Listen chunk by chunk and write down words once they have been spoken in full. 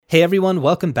Hey everyone,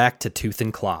 welcome back to Tooth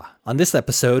and Claw. On this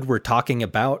episode, we're talking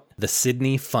about the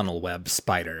Sydney funnel web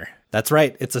spider. That's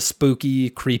right, it's a spooky,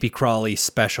 creepy crawly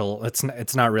special.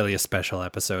 It's not really a special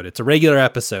episode. It's a regular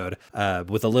episode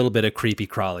with a little bit of creepy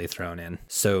crawly thrown in.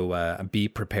 So be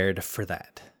prepared for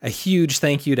that. A huge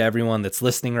thank you to everyone that's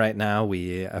listening right now.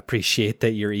 We appreciate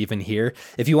that you're even here.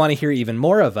 If you want to hear even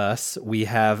more of us, we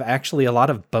have actually a lot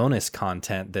of bonus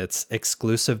content that's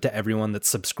exclusive to everyone that's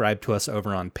subscribed to us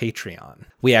over on Patreon.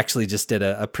 We actually just did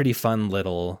a pretty fun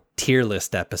little tier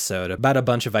list episode about a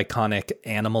bunch of iconic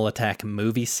animal attack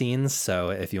movie scenes. So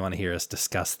if you want to hear us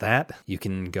discuss that, you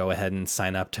can go ahead and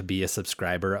sign up to be a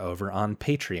subscriber over on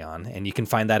Patreon. And you can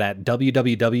find that at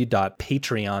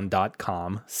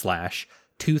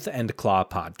www.patreon.com/Tooth and Claw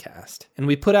Podcast. And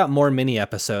we put out more mini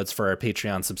episodes for our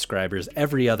Patreon subscribers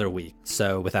every other week.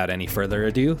 So without any further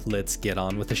ado, let's get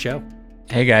on with the show.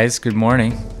 Hey guys, good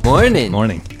morning.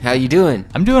 Morning. How you doing?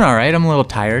 I'm doing all right. I'm a little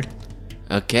tired.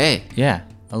 Okay. Yeah,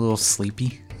 a little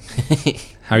sleepy.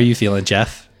 How are you feeling,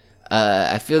 Jeff?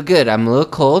 I feel good. I'm a little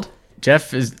cold.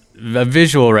 Jeff is a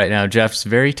visual right now. Jeff's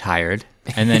very tired.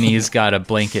 And then he's got a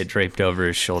blanket draped over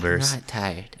his shoulders. I'm not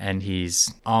tired. And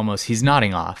he's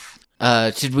nodding off.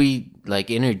 Should we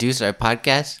introduce our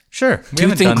podcast? Sure. We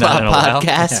Tooth and Claw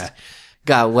Podcast. Yeah.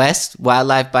 Got Wes,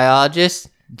 wildlife biologist.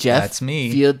 Jeff, That's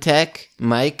me. Field tech.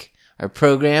 Mike, our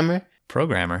programmer.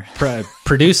 Producer,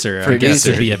 I guess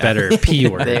would be a better P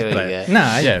word. There we but go.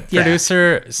 No,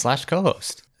 Producer /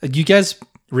 co-host. You guys,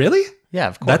 really? Yeah,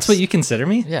 of course. That's what you consider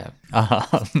me? Yeah.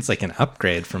 It's like an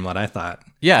upgrade from what I thought.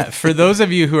 Yeah, for those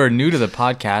of you who are new to the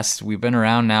podcast, we've been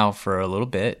around now for a little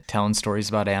bit, telling stories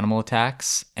about animal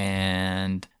attacks,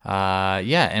 and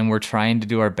and we're trying to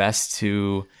do our best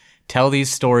to tell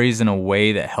these stories in a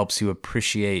way that helps you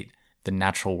appreciate the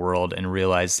natural world and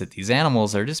realize that these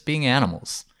animals are just being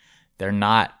animals. They're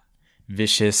not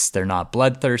vicious, they're not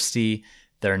bloodthirsty,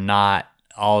 they're not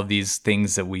all of these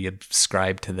things that we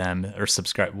ascribe to them, or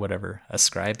subscribe, whatever,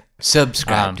 ascribe.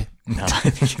 Subscribed. No,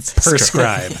 I think it's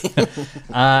Prescribe.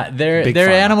 They're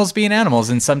animals being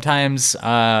animals, and sometimes,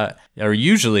 or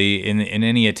usually in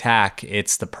any attack,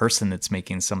 it's the person that's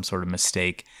making some sort of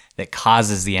mistake that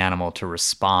causes the animal to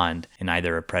respond in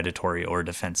either a predatory or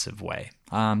defensive way.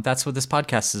 That's what this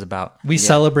podcast is about. We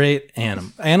celebrate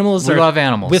animals. We love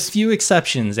animals. With few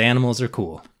exceptions, animals are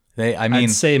cool. I'd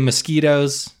say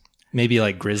mosquitoes, maybe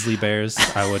like grizzly bears.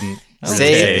 I wouldn't.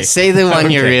 Say the one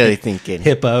you're really thinking.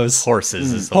 Hippos.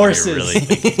 Horses is the Horses. one you're really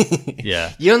thinking.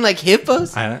 Yeah. You don't like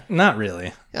hippos? Not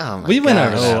really. Oh my We went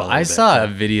gosh. over that. Oh, I saw a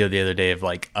video the other day of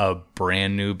like a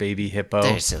brand new baby hippo,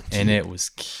 They're so cute. and it was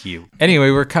cute.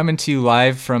 Anyway, we're coming to you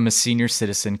live from a senior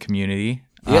citizen community.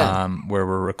 Yeah. Where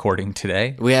we're recording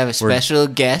today. We have a special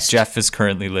guest. Jeff is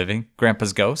currently living.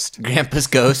 Grandpa's ghost. Grandpa's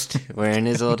ghost. We're in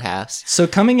his old house. So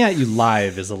coming at you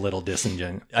live is a little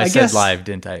disingenuous. I said live,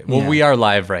 didn't I? Well, Yeah. we are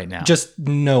live right now. Just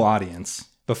no audience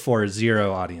before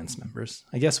 0 audience members.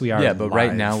 I guess we are. yeah, but right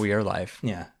live. now we are live.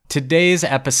 Yeah. Today's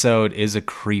episode is a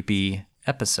creepy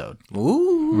episode.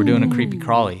 Ooh. We're doing a creepy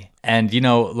crawly. And,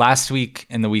 last week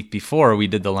and the week before, we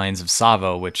did the Lions of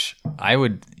Tsavo, which I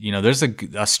would, there's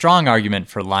a strong argument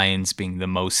for lions being the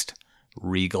most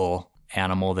regal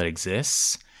animal that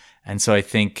exists. And so I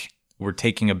think we're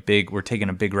taking a big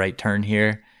right turn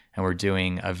here, and we're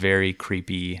doing a very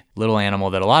creepy little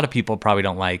animal that a lot of people probably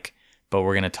don't like, but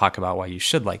we're going to talk about why you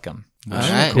should like them. All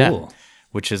right. Cool.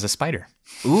 Which is a spider.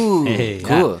 Ooh, Hey.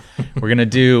 cool. We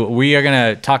are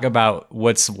going to talk about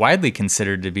what's widely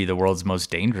considered to be the world's most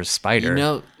dangerous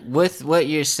spider. With what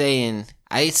you're saying,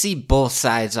 I see both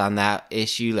sides on that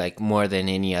issue, like more than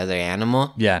any other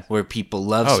animal. Yeah. Where people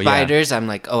love Oh, yeah. spiders, I'm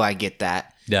like, oh, I get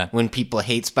that. Yeah. When people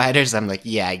hate spiders, I'm like,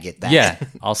 yeah, I get that. Yeah,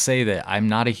 I'll say that I'm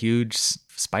not a huge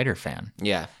spider fan.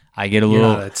 Yeah. I get a You're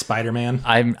little. not a Spider-Man.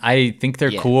 I think they're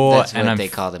Yeah, cool, That's and what I'm they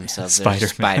call themselves. They're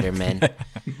Spider-Man. Spider-Men.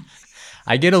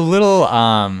 I get a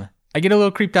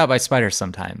little creeped out by spiders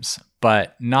sometimes,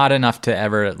 but not enough to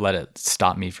ever let it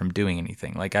stop me from doing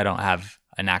anything. Like, I don't have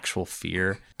an actual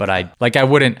fear, but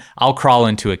I'll crawl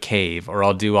into a cave, or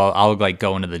I'll like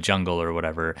go into the jungle or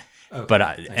whatever. Okay,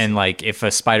 but if a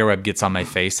spider web gets on my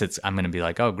face, I'm going to be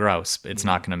like, oh, gross. It's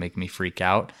not going to make me freak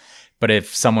out. But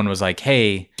if someone was like,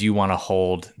 hey, do you want to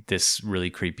hold this really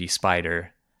creepy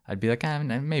spider? I'd be like,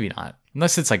 maybe not.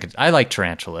 Unless it's like, I like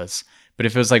tarantulas. But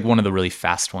if it was like one of the really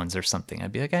fast ones or something,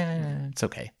 I'd be like, it's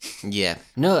okay. Yeah.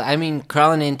 No, I mean,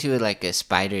 crawling into like a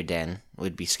spider den,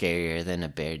 would be scarier than a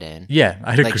bear den. Yeah,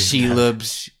 I'd agree. Like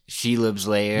Shelob's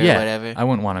lair or whatever. I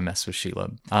wouldn't want to mess with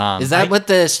Shelob. Is that what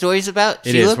the story's about?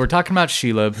 It is. We're talking about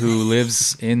Shelob, who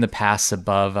lives in the pass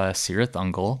above Cirith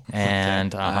Ungol.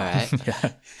 And All right.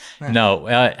 No,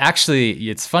 actually,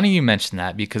 it's funny you mentioned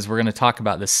that because we're going to talk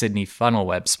about the Sydney funnel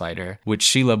web spider, which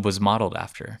Shelob was modeled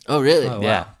after. Oh, really? Oh, wow.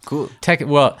 Yeah. Cool.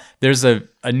 Well, there's a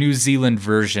New Zealand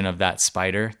version of that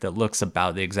spider that looks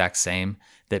about the exact same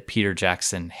that Peter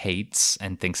Jackson hates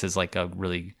and thinks is like a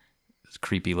really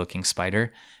creepy looking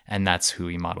spider. And that's who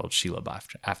he modeled Shelob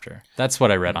after. That's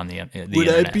what I read on the internet. Would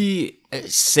I be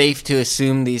safe to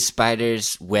assume these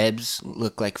spiders' webs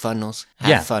look like funnels?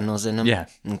 Have funnels in them? Yeah.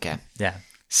 Okay. Yeah.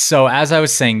 So as I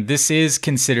was saying, this is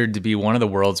considered to be one of the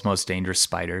world's most dangerous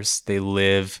spiders. They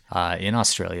live in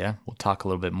Australia. We'll talk a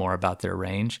little bit more about their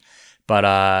range. But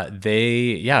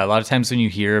a lot of times when you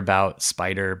hear about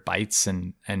spider bites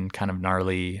and kind of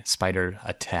gnarly spider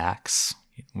attacks,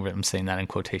 I'm saying that in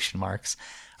quotation marks.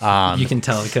 You can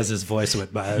tell because his voice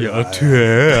went by.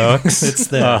 Attacks. It's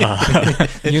the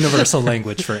universal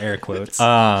language for air quotes.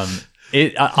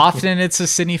 Often it's a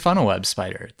Sydney funnel web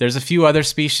spider. There's a few other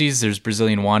species. There's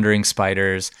Brazilian wandering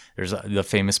spiders. There's the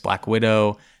famous black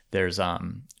widow. There's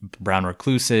brown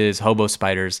recluses, hobo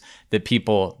spiders that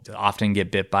people often get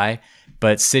bit by.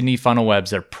 But Sydney funnel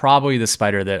webs are probably the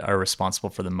spider that are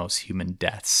responsible for the most human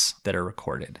deaths that are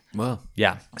recorded. Wow.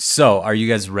 Yeah. So are you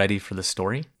guys ready for the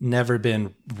story? Never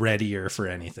been readier for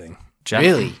anything. Jeff?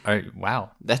 Really?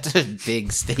 Wow. That's a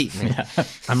big statement.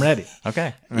 I'm ready.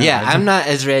 Okay. Yeah, I'm not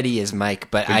as ready as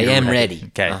Mike, but I am ready.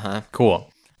 Okay, cool.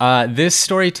 This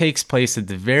story takes place at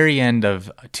the very end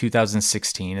of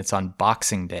 2016. It's on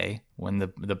Boxing Day when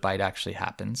the bite actually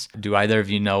happens. Do either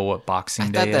of you know what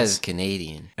Boxing Day is? I thought that was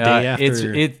Canadian. Day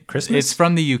after Christmas? It's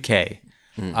from the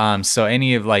UK. So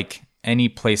any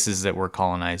places that were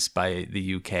colonized by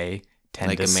the UK tend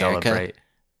Like to America? celebrate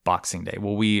Boxing Day.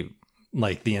 Well,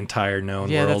 Like the entire known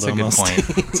yeah, world that's a almost. good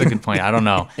point. That's a good point. I don't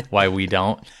know why we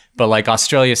don't. But like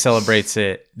Australia celebrates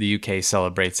it, the UK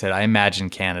celebrates it. I imagine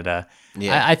Canada.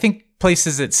 Yeah. I think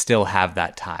places that still have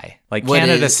that tie. Like What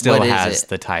Canada is still it? has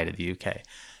the tie to the UK.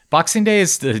 Boxing Day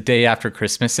is the day after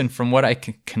Christmas, and from what I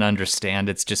can understand,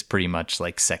 it's just pretty much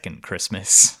like second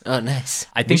Christmas. Oh, nice.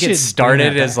 I think should it bring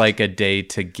started that as back. like a day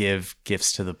to give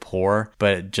gifts to the poor,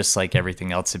 but just like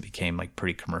everything else, it became like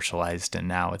pretty commercialized, and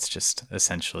now it's just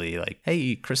essentially like,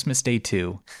 hey, Christmas Day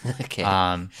too. Okay.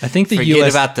 I think the Forget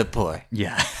US about the poor.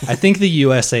 Yeah. I think the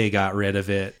USA got rid of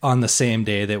it on the same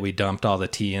day that we dumped all the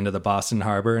tea into the Boston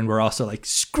Harbor, and we're also like,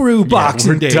 screw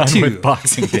Boxing Day done too. with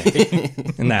Boxing Day.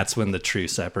 And that's when the true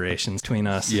separations between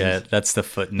us. Yeah, that's the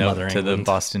footnote Mother to the England.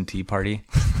 Boston Tea Party.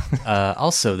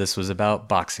 Also, this was about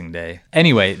Boxing Day.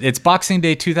 Anyway, it's Boxing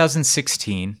Day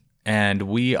 2016, and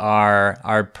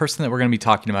our person that we're going to be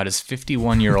talking about is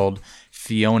 51-year-old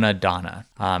Fiona Donna.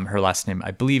 Her last name, I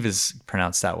believe, is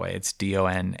pronounced that way. It's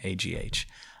Donagh.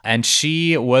 And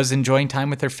she was enjoying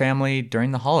time with her family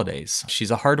during the holidays.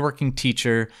 She's a hardworking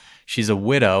teacher. She's a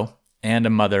widow and a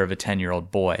mother of a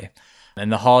 10-year-old boy. And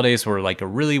the holidays were like a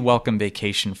really welcome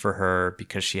vacation for her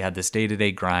because she had this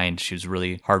day-to-day grind. She was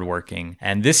really hardworking.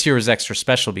 And this year was extra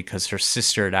special because her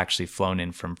sister had actually flown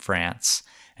in from France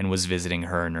and was visiting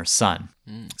her and her son.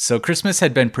 So Christmas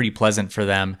had been pretty pleasant for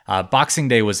them. Boxing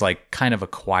Day was like kind of a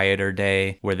quieter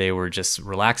day where they were just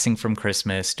relaxing from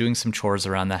Christmas, doing some chores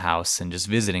around the house and just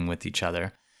visiting with each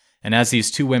other. And as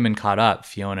these two women caught up,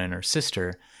 Fiona and her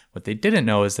sister, what they didn't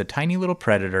know is the tiny little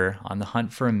predator on the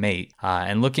hunt for a mate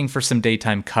and looking for some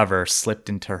daytime cover slipped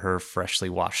into her freshly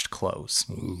washed clothes.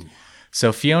 Ooh.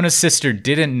 So Fiona's sister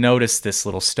didn't notice this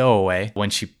little stowaway when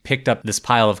she picked up this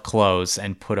pile of clothes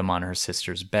and put them on her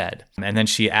sister's bed. And then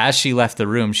as she left the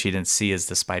room, she didn't see as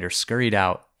the spider scurried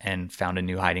out and found a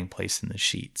new hiding place in the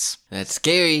sheets. That's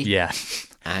scary. Yeah.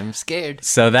 I'm scared.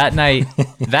 So that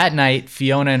night,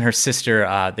 Fiona and her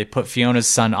sister, they put Fiona's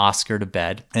son Oscar to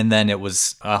bed, and then it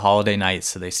was a holiday night,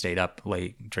 so they stayed up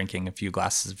late drinking a few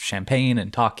glasses of champagne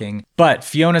and talking. But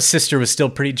Fiona's sister was still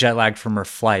pretty jet lagged from her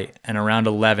flight, and around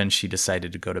 11, she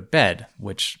decided to go to bed,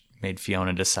 which made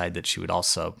Fiona decide that she would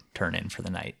also turn in for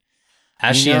the night.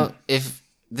 If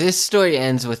this story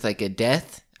ends with like a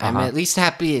death, I'm at least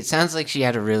happy. It sounds like she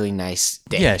had a really nice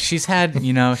day. Yeah, she had a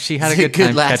good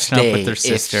time catching up with her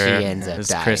sister. She ends up it was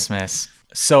dying. Christmas.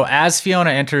 So as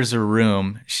Fiona enters her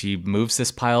room, she moves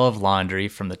this pile of laundry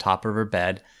from the top of her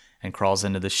bed and crawls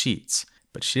into the sheets.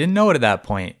 But she didn't know it at that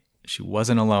point. She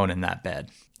wasn't alone in that bed.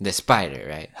 The spider,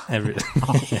 right?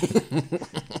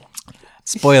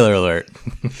 Spoiler alert,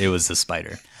 it was the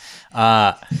spider.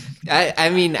 I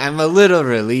mean, I'm a little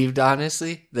relieved,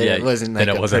 honestly, that it wasn't like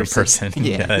a person.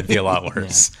 Yeah. That'd be a lot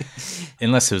worse.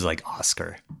 unless it was like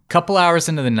Oscar. Couple hours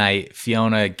into the night,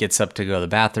 Fiona gets up to go to the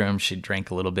bathroom. She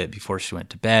drank a little bit before she went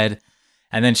to bed.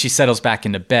 And then she settles back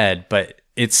into bed. But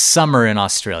it's summer in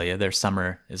Australia. Their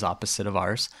summer is opposite of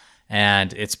ours.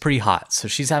 And it's pretty hot. So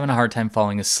she's having a hard time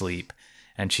falling asleep.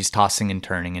 And she's tossing and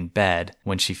turning in bed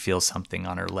when she feels something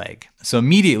on her leg. So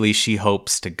immediately she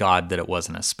hopes to God that it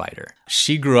wasn't a spider.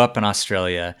 She grew up in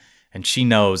Australia, and she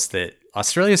knows that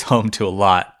Australia is home to a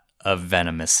lot of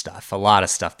venomous stuff, a lot of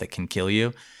stuff that can kill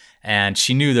you. And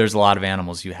she knew there's a lot of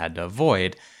animals you had to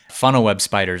avoid, funnel web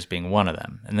spiders being one of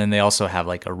them. And then they also have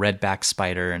like a redback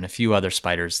spider and a few other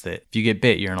spiders that if you get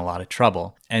bit, you're in a lot of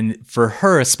trouble. And for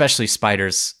her, especially,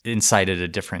 spiders incited a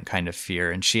different kind of fear.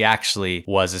 And she actually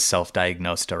was a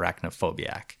self-diagnosed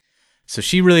arachnophobiac. So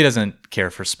she really doesn't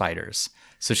care for spiders.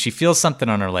 So she feels something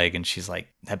on her leg and she's like,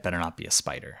 that better not be a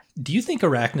spider. Do you think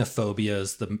arachnophobia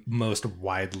is the most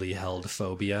widely held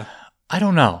phobia? I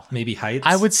don't know. Maybe heights?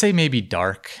 I would say maybe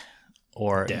dark.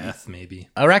 Or death, maybe.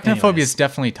 Arachnophobia is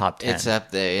definitely top 10. It's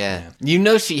up there, yeah. You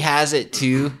know she has it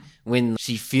too when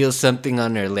she feels something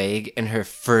on her leg and her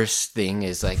first thing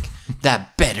is like,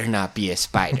 that better not be a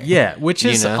spider. Yeah, which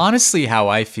is honestly how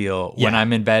I feel when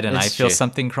I'm in bed and I feel true.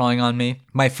 something crawling on me.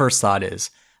 My first thought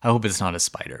is, I hope it's not a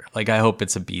spider. Like, I hope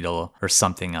it's a beetle or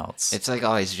something else. It's like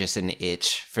always just an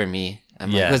itch for me.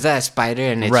 I'm like, was that a spider?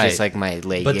 And it's just like my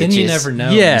leg But itches. then you never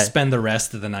know. Yeah. You spend the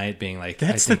rest of the night being like,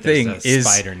 That's I think the thing, there's a is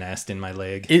spider nest in my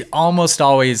leg. It almost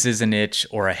always is an itch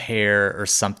or a hair or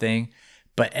something.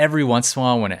 But every once in a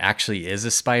while when it actually is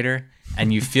a spider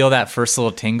and you feel that first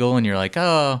little tingle and you're like,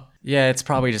 oh, yeah, it's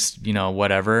probably just,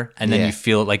 whatever. And then you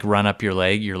feel it like run up your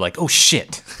leg. You're like, oh,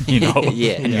 shit, And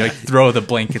you like throw the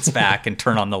blankets back and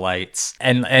turn on the lights.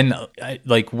 And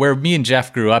like where me and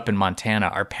Jeff grew up in Montana,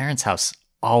 our parents' house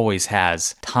always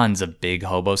has tons of big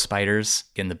hobo spiders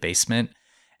in the basement.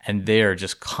 And they're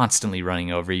just constantly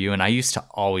running over you. And I used to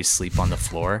always sleep on the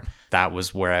floor. That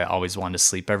was where I always wanted to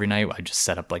sleep every night. I just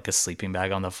set up like a sleeping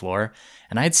bag on the floor.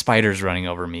 And I had spiders running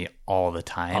over me all the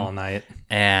time. All night.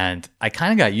 And I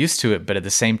kind of got used to it, but at the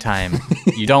same time,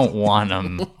 you don't want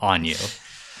them on you,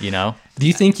 Do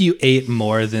you think you ate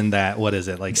more than that? What is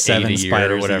it, like 7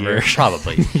 spiders or whatever? a year?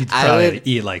 Probably. You'd probably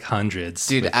eat like hundreds.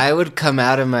 Dude, I would come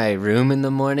out of my room in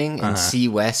the morning and see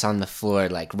Wes on the floor,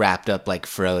 like wrapped up like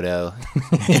Frodo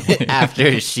after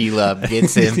Shelob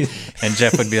gets him. And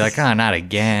Jeff would be like, oh, not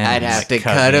again. I'd have to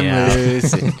cut him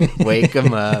loose and wake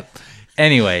him up.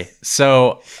 Anyway,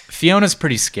 so Fiona's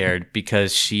pretty scared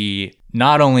because she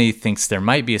not only thinks there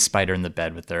might be a spider in the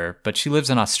bed with her, but she lives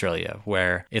in Australia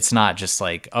where it's not just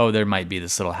like, oh, there might be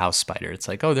this little house spider. It's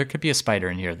like, oh, there could be a spider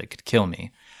in here that could kill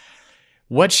me.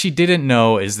 What she didn't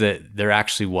know is that there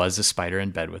actually was a spider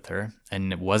in bed with her.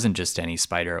 And it wasn't just any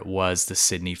spider. It was the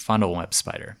Sydney funnel web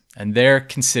spider. And they're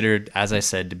considered, as I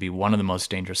said, to be one of the most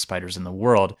dangerous spiders in the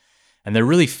world. And they're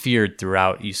really feared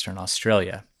throughout Eastern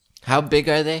Australia. How big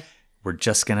are they? I'm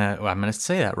going to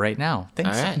say that right now.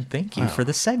 Thanks. All right. Thank you for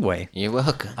the segue. You're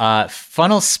welcome.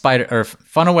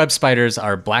 Funnel web spiders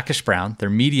are blackish brown.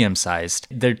 They're medium sized.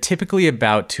 They're typically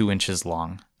about 2 inches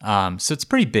long. So it's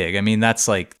pretty big. I mean, that's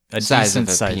like a size decent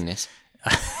of a size. penis.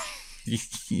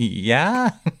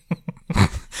 Yeah.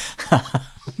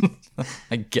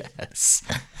 I guess.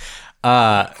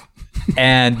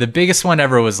 And the biggest one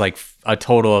ever was like a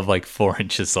total of like 4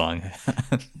 inches long.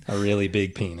 A really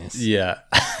big penis. Yeah.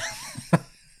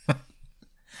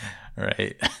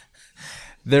 Right.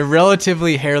 They're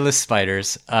relatively hairless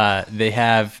spiders. They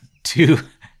have two...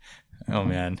 Oh,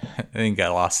 man. I think I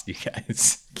lost you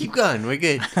guys. Keep going. We're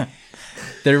good.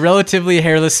 They're relatively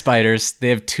hairless spiders. They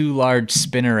have 2 large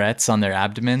spinnerets on their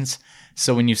abdomens.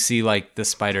 So when you see like the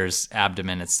spider's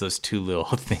abdomen, it's those 2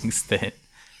 little things that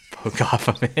poke off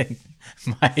of it.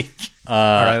 Mike.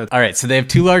 All right. So they have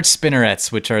 2 large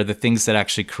spinnerets, which are the things that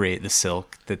actually create the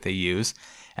silk that they use.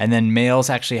 And then males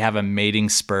actually have a mating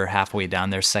spur halfway down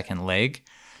their second leg.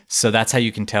 So that's how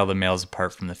you can tell the males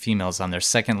apart from the females. On their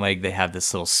second leg, they have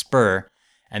this little spur,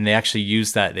 and they actually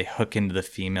use that. They hook into the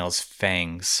female's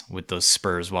fangs with those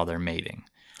spurs while they're mating,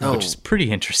 which is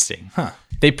pretty interesting. Huh.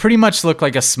 They pretty much look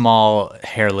like a small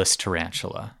hairless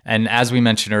tarantula. And as we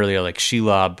mentioned earlier, like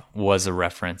Shelob was a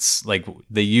reference. Like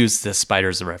they used the spider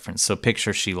as a reference. So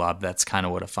picture Shelob. That's kind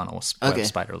of what a funnel web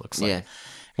spider looks like. Yeah.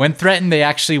 When threatened, they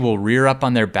actually will rear up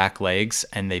on their back legs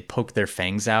and they poke their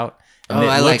fangs out. And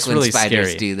I looks like when really spiders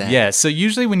scary. do that. Yeah, so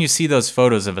usually when you see those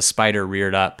photos of a spider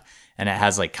reared up and it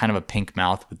has like kind of a pink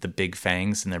mouth with the big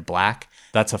fangs and they're black,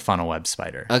 that's a funnel web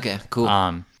spider. Okay, cool.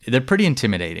 They're pretty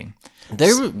intimidating.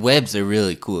 Their webs are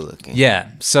really cool looking.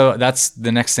 Yeah, so that's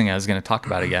the next thing I was going to talk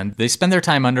about again. They spend their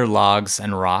time under logs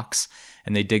and rocks,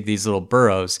 and they dig these little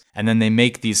burrows, and then they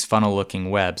make these funnel-looking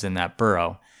webs in that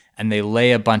burrow. And they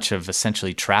lay a bunch of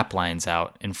essentially trap lines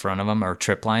out in front of them, or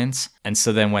trip lines. And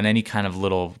so then when any kind of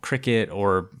little cricket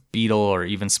or beetle or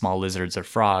even small lizards or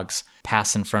frogs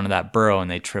pass in front of that burrow and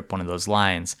they trip one of those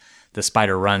lines, the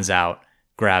spider runs out,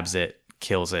 grabs it,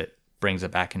 kills it, brings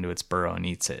it back into its burrow and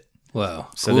eats it. Whoa.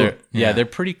 So cool. they're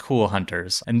pretty cool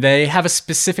hunters. And they have a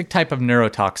specific type of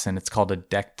neurotoxin. It's called a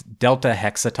delta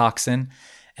hexatoxin.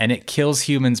 And it kills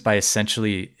humans by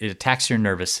it attacks your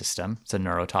nervous system. It's a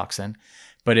neurotoxin.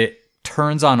 But it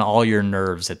turns on all your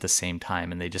nerves at the same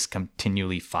time, and they just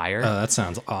continually fire. Oh, that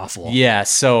sounds awful. Yeah,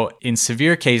 so in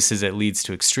severe cases, it leads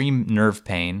to extreme nerve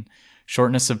pain,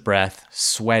 shortness of breath,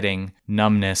 sweating,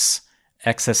 numbness,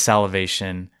 excess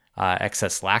salivation,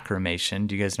 excess lacrimation.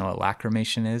 Do you guys know what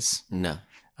lacrimation is? No.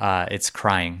 It's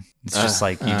crying. It's just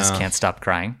like you just can't stop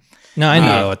crying. No, I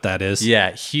know what that is.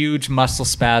 Yeah, huge muscle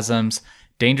spasms,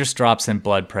 dangerous drops in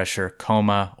blood pressure,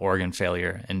 coma, organ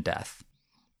failure, and death.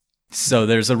 So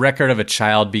there's a record of a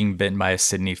child being bitten by a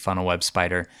Sydney funnel web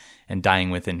spider and dying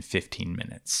within 15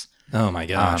 minutes. Oh my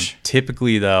gosh.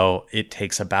 Typically, though, it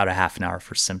takes about a half an hour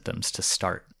for symptoms to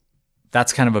start.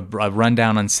 That's kind of a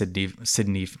rundown on Sydney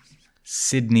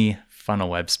funnel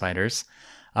web spiders.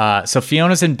 So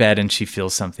Fiona's in bed and she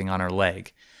feels something on her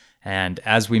leg. And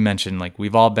as we mentioned, like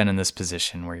we've all been in this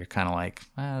position where you're kind of like,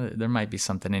 there might be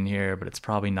something in here, but it's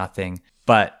probably nothing.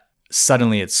 But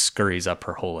suddenly it scurries up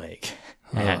her whole leg.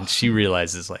 And she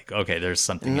realizes, like, okay, there's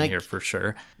something in here for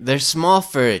sure. They're small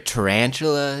for a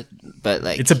tarantula, but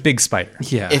like it's a big spider.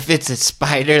 Yeah. if it's a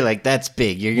spider, like that's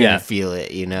big. You're gonna feel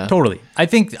it, you know. Totally. I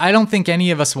don't think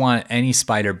any of us want any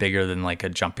spider bigger than like a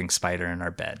jumping spider in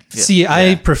our bed. See,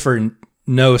 I prefer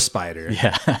no spider.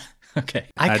 Yeah. Okay.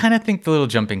 I kind of think the little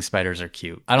jumping spiders are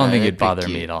cute. I don't think it'd bother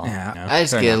me at all. Yeah. I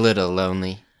just get a little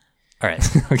lonely. All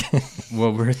right. Okay.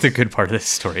 Well, we're at the good part of this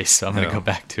story, so I'm going to go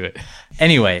back to it.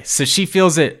 Anyway, so she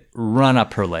feels it run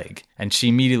up her leg, and she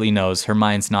immediately knows her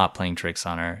mind's not playing tricks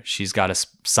on her. She's got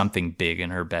something big in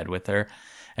her bed with her,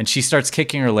 and she starts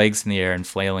kicking her legs in the air and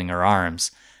flailing her arms,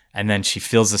 and then she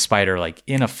feels the spider, like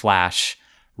in a flash,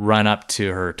 run up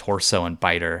to her torso and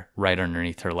bite her right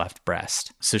underneath her left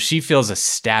breast. So she feels a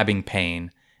stabbing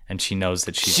pain, and she knows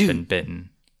that she's been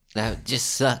bitten. That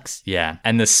just sucks. Yeah.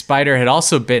 And the spider had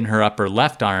also bitten her upper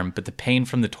left arm, but the pain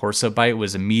from the torso bite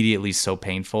was immediately so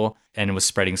painful and it was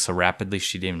spreading so rapidly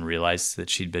she didn't even realize that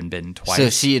she'd been bitten twice. So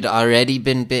she had already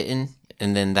been bitten,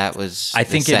 and then that was I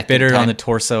think it bit her on the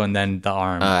torso and then the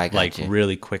arm, you.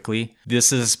 really quickly.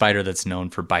 This is a spider that's known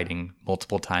for biting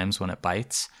multiple times when it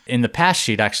bites. In the past,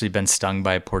 she'd actually been stung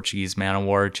by a Portuguese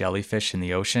man-o-war jellyfish in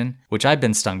the ocean, which I've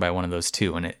been stung by one of those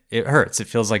too, and it hurts. It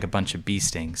feels like a bunch of bee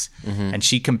stings. Mm-hmm. And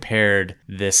she compared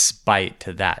this bite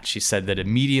to that. She said that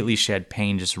immediately she had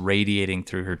pain just radiating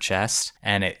through her chest,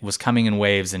 and it was coming in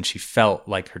waves, and she felt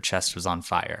like her chest was on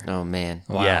fire. Oh, man.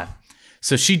 Wow. Yeah.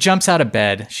 So she jumps out of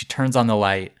bed, she turns on the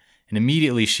light, and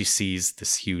immediately she sees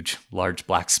this huge, large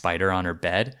black spider on her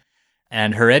bed.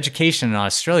 And her education in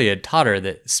Australia had taught her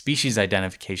that species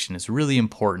identification is really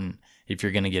important if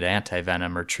you're going to get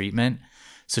anti-venom or treatment.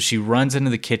 So she runs into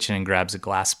the kitchen and grabs a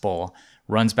glass bowl,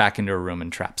 runs back into her room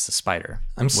and traps the spider.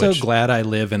 I'm so glad I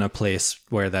live in a place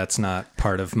where that's not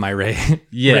part of my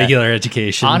regular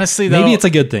education. Honestly, though, maybe it's a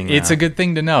good thing. It's now. a good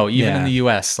thing to know, even in the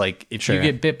US. Like if Sure. you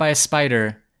get bit by a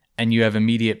spider and you have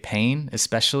immediate pain,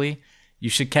 especially, you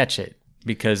should catch it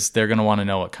because they're going to want to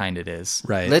know what kind it is.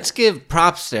 Right. Let's give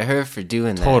props to her for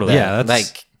doing that. Totally. Yeah, that's-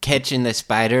 Like catching the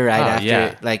spider right after.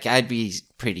 yeah. Like I'd be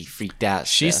pretty freaked out.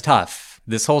 She's so. tough.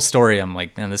 This whole story, I'm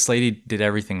like, man, this lady did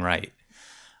everything right.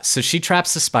 So she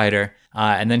traps the spider,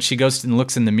 and then she goes and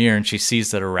looks in the mirror, and she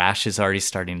sees that a rash is already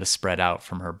starting to spread out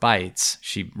from her bites.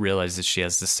 She realizes she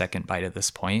has the second bite at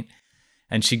this point,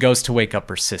 and she goes to wake up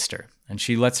her sister. And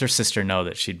she lets her sister know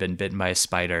that she'd been bitten by a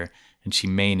spider, and she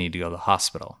may need to go to the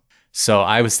hospital. So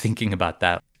I was thinking about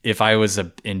that. If I was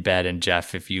in bed and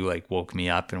Jeff, if you like woke me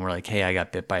up and were like, hey, I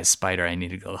got bit by a spider, I need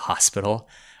to go to the hospital,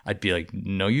 I'd be like,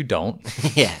 no, you don't.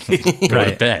 Yeah. Go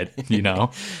to bed, you know?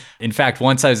 In fact,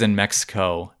 once I was in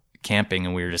Mexico camping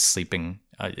and we were just sleeping.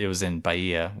 It was in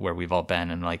Bahia where we've all been.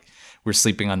 And like we're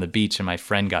sleeping on the beach and my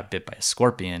friend got bit by a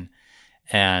scorpion.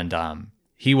 And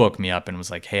he woke me up and was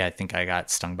like, hey, I think I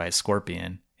got stung by a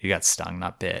scorpion. He got stung,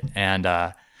 not bit. And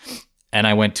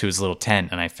I went to his little tent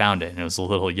and I found it. And it was a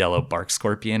little yellow bark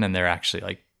scorpion. And they're actually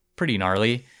like pretty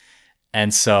gnarly.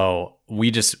 And so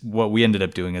what we ended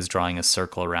up doing is drawing a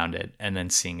circle around it and then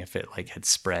seeing if it like had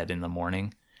spread in the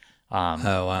morning. Oh,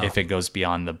 wow. If it goes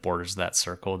beyond the borders of that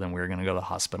circle, then we were going to go to the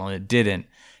hospital. And it didn't,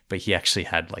 but he actually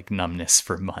had like numbness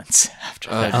for months after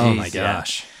that. Oh my geez, yeah.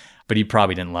 gosh. But he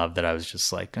probably didn't love that I was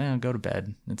just like, go to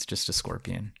bed. It's just a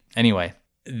scorpion. Anyway,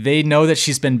 they know that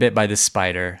she's been bit by this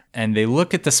spider, and they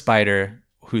look at the spider,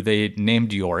 who they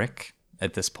named Yorick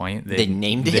at this point. They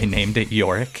named it? They named it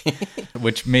Yorick,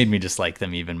 which made me just like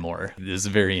them even more. It was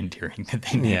very endearing that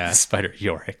they named the spider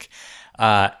Yorick.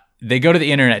 They go to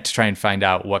the internet to try and find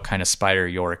out what kind of spider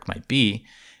Yorick might be.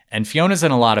 And Fiona's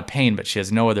in a lot of pain, but she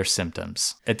has no other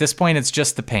symptoms. At this point, it's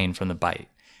just the pain from the bite.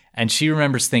 And she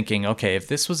remembers thinking, okay, if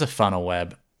this was a funnel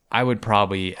web, I would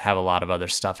probably have a lot of other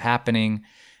stuff happening.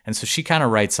 And so she kind of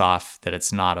writes off that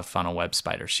it's not a funnel web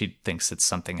spider. She thinks it's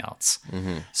something else.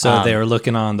 Mm-hmm. So they were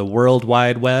looking on the World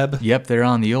Wide Web? Yep, they're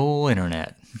on the old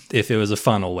internet. If it was a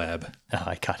funnel web. Oh,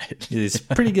 I got it. It's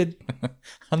pretty good.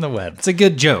 On the web. It's a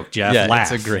good joke, Jeff. Yeah,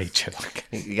 Laugh. it's a great joke.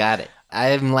 You got it.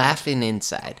 I'm laughing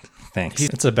inside. Thanks.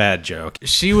 It's a bad joke.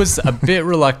 She was a bit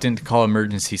reluctant to call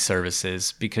emergency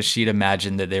services because she'd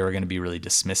imagined that they were going to be really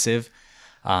dismissive.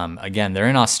 Again, they're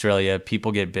in Australia.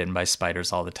 People get bitten by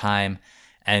spiders all the time.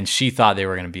 And she thought they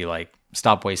were going to be like,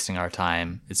 stop wasting our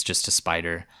time. It's just a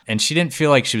spider. And she didn't feel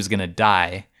like she was going to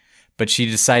die, but she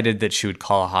decided that she would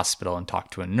call a hospital and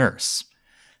talk to a nurse.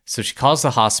 So she calls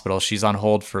the hospital. She's on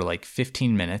hold for like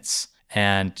 15 minutes.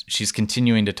 And she's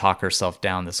continuing to talk herself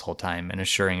down this whole time and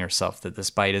assuring herself that this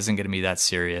bite isn't going to be that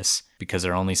serious because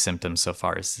her only symptom so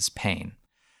far is this pain.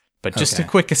 But just a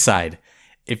quick aside,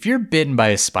 if you're bitten by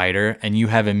a spider and you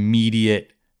have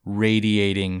immediate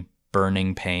radiating,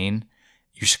 burning pain,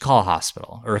 you should call a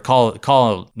hospital or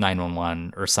call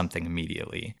 911 or something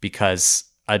immediately, because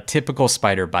a typical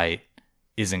spider bite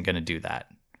isn't going to do that.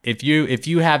 If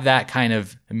you have that kind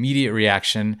of immediate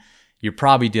reaction, you're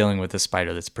probably dealing with a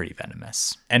spider that's pretty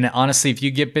venomous. And honestly, if you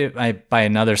get bit by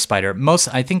another spider,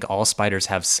 I think all spiders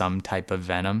have some type of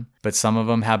venom, but some of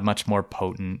them have much more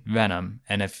potent venom.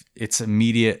 And if it's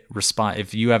immediate response,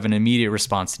 if you have an immediate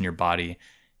response in your body,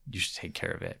 you should take care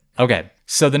of it. Okay,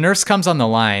 so the nurse comes on the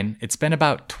line. It's been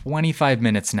about 25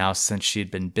 minutes now since she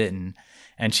had been bitten.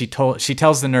 And she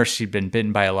tells the nurse she'd been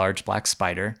bitten by a large black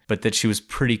spider, but that she was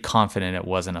pretty confident it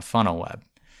wasn't a funnel web.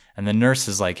 And the nurse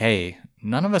is like, hey,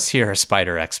 none of us here are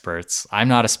spider experts. I'm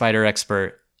not a spider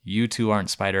expert. You two aren't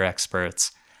spider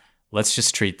experts. Let's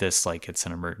just treat this like it's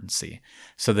an emergency.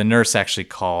 So the nurse actually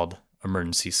called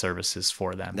emergency services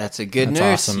for them. That's a good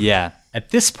nurse. Awesome. Yeah. At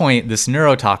this point, this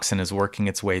neurotoxin is working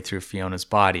its way through Fiona's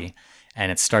body, and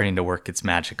it's starting to work its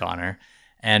magic on her.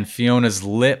 And Fiona's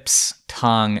lips,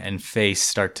 tongue, and face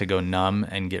start to go numb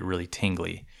and get really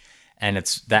tingly. And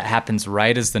that happens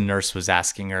right as the nurse was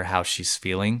asking her how she's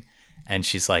feeling. And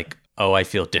she's like, oh, I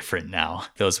feel different now.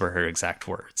 Those were her exact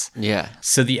words. Yeah.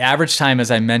 So the average time, as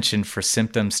I mentioned, for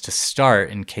symptoms to start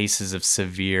in cases of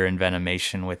severe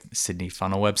envenomation with Sydney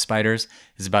funnel web spiders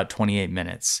is about 28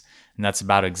 minutes. And that's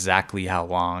about exactly how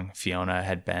long it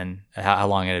had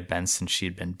been since she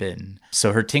had been bitten.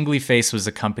 So her tingly face was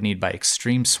accompanied by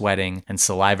extreme sweating and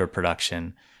saliva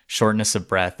production, shortness of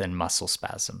breath, and muscle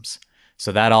spasms.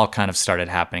 So that all kind of started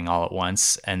happening all at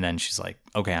once. And then she's like,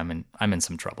 okay, I'm in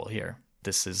some trouble here.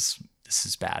 This is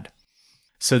bad.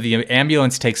 So the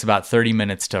ambulance takes about 30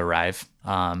 minutes to arrive.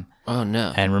 Oh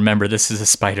no. And remember, this is a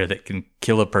spider that can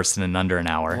kill a person in under an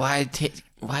hour. Why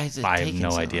is it I have taking no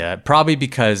so idea. long? Probably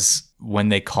because when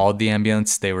they called the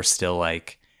ambulance, they were still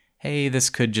like, hey,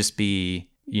 this could just be,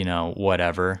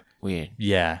 whatever. Weird.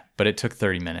 Yeah, but it took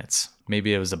 30 minutes.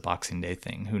 Maybe it was a Boxing Day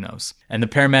thing. Who knows? And the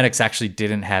paramedics actually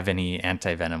didn't have any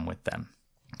antivenom with them.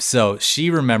 So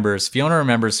Fiona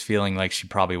remembers feeling like she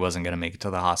probably wasn't going to make it to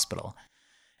the hospital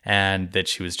and that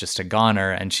she was just a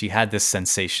goner. And she had this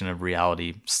sensation of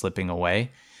reality slipping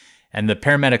away. And the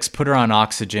paramedics put her on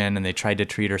oxygen and they tried to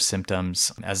treat her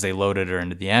symptoms as they loaded her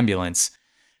into the ambulance.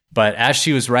 But as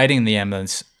she was riding in the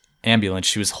ambulance,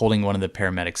 she was holding one of the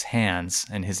paramedics' hands,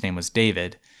 and his name was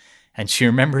David. And she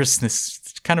remembers this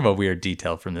kind of a weird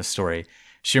detail from this story.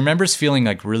 She remembers feeling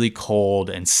like really cold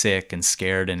and sick and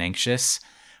scared and anxious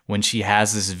when she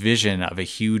has this vision of a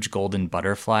huge golden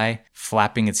butterfly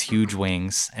flapping its huge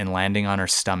wings and landing on her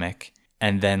stomach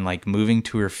and then like moving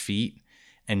to her feet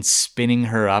and spinning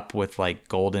her up with like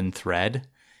golden thread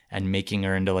and making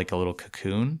her into like a little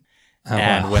cocoon. Oh,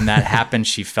 and wow. when that happened,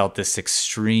 she felt this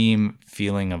extreme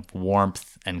feeling of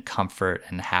warmth and comfort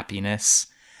and happiness.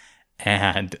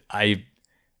 And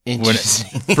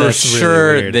Interesting. for That's really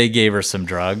sure weird. they gave her some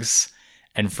drugs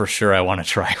And for sure, I want to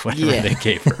try whatever they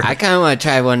gave her. I kind of want to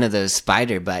try one of those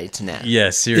spider bites now. Yeah,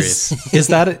 serious. Is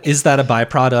that a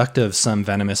byproduct of some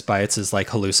venomous bites? Is like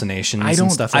hallucinations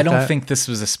and stuff like that? I don't think this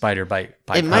was a spider bite.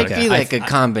 It might be like a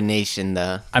combination,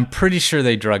 though. I'm pretty sure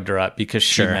they drugged her up because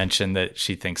she mentioned that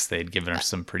she thinks they'd given her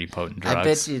some pretty potent drugs. I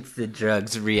bet you it's the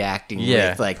drugs reacting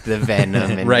with like the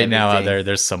venom. And right now, out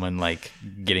there's someone like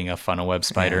getting a funnel web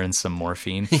spider and some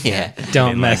morphine. Yeah,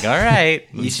 don't mess. Like, all right,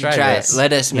 you should try it.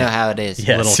 Let us know how it is.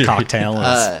 Yeah, a little cocktail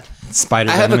of spider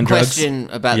venom. I have a and question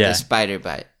drugs. about the spider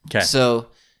bite. Okay. So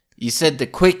you said the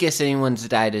quickest anyone's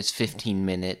died is 15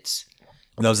 minutes.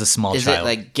 That was a small child. Is it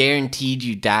like guaranteed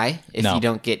you die if you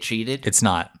don't get treated? It's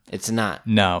not. It's not.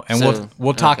 No, and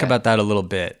we'll talk about that a little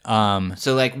bit.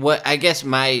 So like what? I guess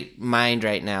my mind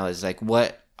right now is like,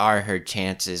 what are her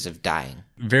chances of dying?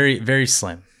 Very, very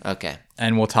slim. Okay.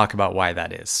 And we'll talk about why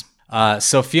that is.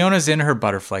 So Fiona's in her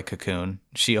butterfly cocoon.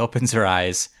 She opens her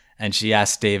eyes and she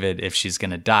asks David if she's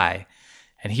going to die.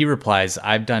 And he replies,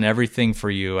 I've done everything for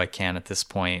you I can at this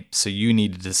point, so you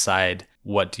need to decide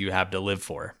what do you have to live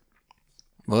for.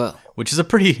 Whoa. Which is a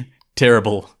pretty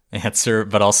terrible answer,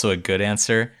 but also a good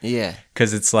answer. Yeah.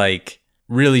 Because it's like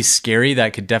really scary.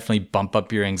 That could definitely bump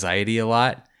up your anxiety a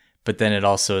lot. But then it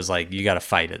also is like, you got to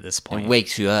fight at this point. It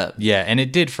wakes you up. Yeah, and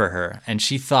it did for her. And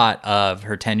she thought of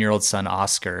her 10-year-old son,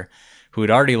 Oscar, who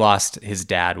had already lost his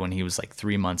dad when he was like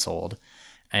 3 months old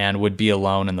and would be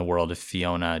alone in the world if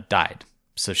Fiona died.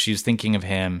 So she was thinking of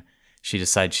him. She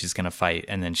decides she's going to fight,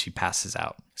 and then she passes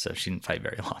out. So she didn't fight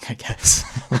very long, I guess.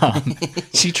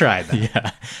 She tried that.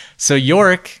 Yeah. So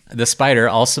Yorick, the spider,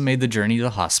 also made the journey to the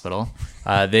hospital.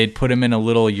 They'd put him in a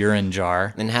little urine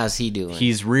jar. And how's he doing?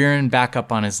 He's rearing back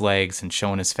up on his legs and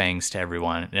showing his fangs to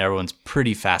everyone. And everyone's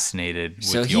pretty fascinated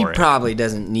with Yorick. So he probably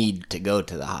doesn't need to go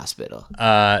to the hospital.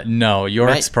 No,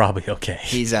 Yorick's probably okay.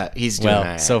 He's doing all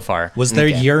right. So far. Was there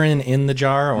urine in the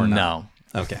jar or not? No.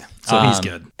 Okay, so he's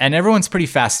good. And everyone's pretty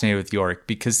fascinated with Yorick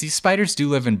because these spiders do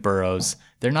live in burrows.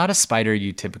 They're not a spider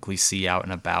you typically see out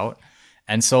and about.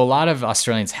 And so a lot of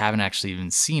Australians haven't actually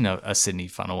even seen a Sydney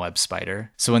funnel web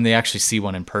spider. So when they actually see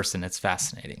one in person, it's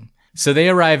fascinating. So they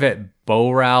arrive at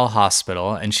Bowral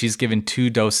Hospital, and she's given 2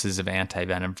 doses of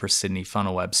antivenom for Sydney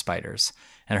funnel web spiders.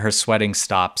 And her sweating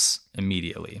stops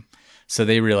immediately. So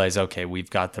they realize, okay, we've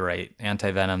got the right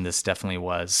antivenom. This definitely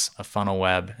was a funnel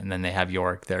web. And then they have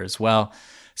Yorick there as well.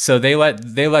 So they let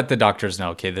the doctors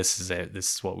know, okay, this is it.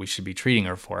 This is what we should be treating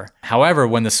her for. However,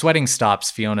 when the sweating stops,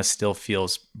 Fiona still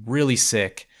feels really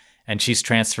sick, and she's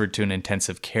transferred to an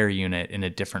intensive care unit in a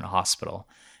different hospital.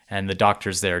 And the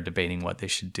doctors there are debating what they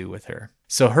should do with her.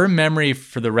 So her memory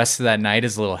for the rest of that night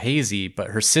is a little hazy,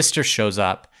 but her sister shows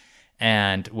up.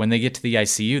 And when they get to the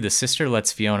ICU, the sister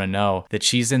lets Fiona know that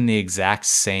she's in the exact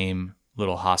same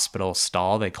little hospital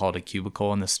stall, they call it a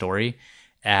cubicle in the story,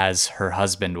 as her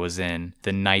husband was in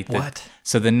the night that...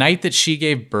 So the night that she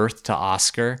gave birth to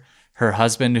Oscar, her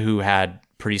husband, who had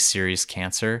pretty serious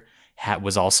cancer,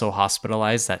 was also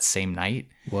hospitalized that same night.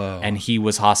 Whoa. And he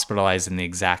was hospitalized in the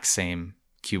exact same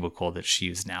cubicle that she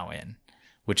is now in,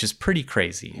 which is pretty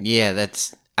crazy. Yeah,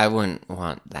 I wouldn't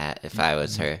want that if I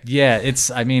was her. Yeah,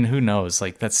 who knows?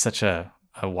 Like, that's such a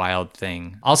wild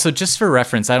thing. Also, just for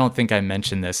reference, I don't think I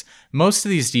mentioned this. Most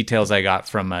of these details I got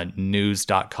from a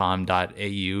news.com.au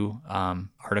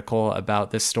article about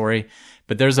this story,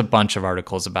 but there's a bunch of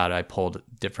articles about it. I pulled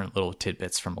different little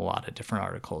tidbits from a lot of different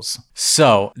articles.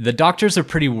 So the doctors are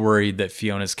pretty worried that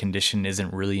Fiona's condition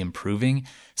isn't really improving.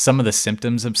 Some of the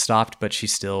symptoms have stopped, but she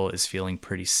still is feeling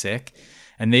pretty sick.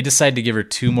 And they decide to give her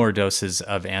 2 more doses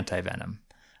of antivenom.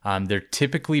 They're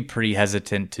typically pretty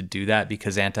hesitant to do that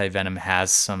because antivenom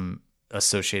has some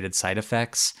associated side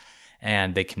effects,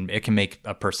 and it can make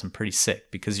a person pretty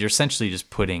sick because you're essentially just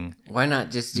putting Why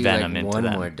not just do venom like into one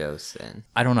them. more dose then?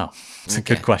 I don't know. It's a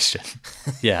good question.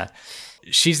 Yeah.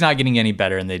 She's not getting any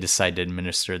better, and they decide to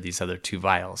administer these other 2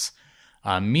 vials.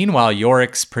 Meanwhile,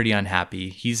 Yorick's pretty unhappy.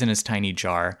 He's in his tiny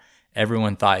jar.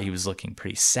 Everyone thought he was looking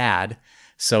pretty sad.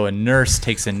 So a nurse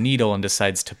takes a needle and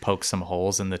decides to poke some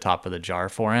holes in the top of the jar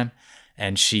for him.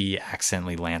 And she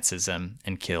accidentally lances him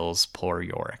and kills poor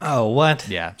Yorick. Oh, what?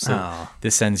 Yeah, so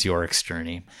this ends Yorick's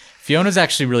journey. Fiona's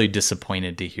actually really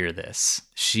disappointed to hear this.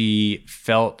 She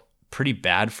felt pretty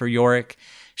bad for Yorick.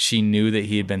 She knew that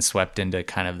he had been swept into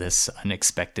kind of this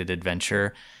unexpected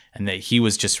adventure and that he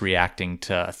was just reacting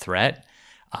to a threat.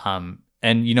 And,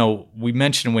 we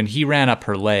mentioned when he ran up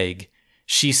her leg,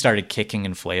 she started kicking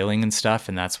and flailing and stuff,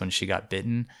 and that's when she got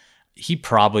bitten. He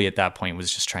probably at that point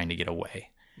was just trying to get away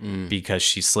because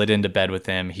she slid into bed with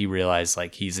him. He realized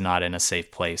like he's not in a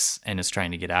safe place and is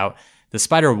trying to get out. The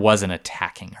spider wasn't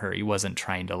attacking her. He wasn't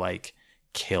trying to like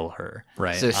kill her.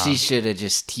 Right. So she should have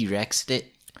just T-Rexed it.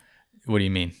 What do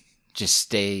you mean? Just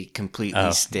stay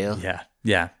completely still. Yeah.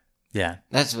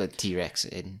 That's what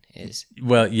T-Rexing is.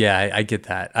 Well, yeah, I get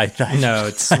that. I thought No,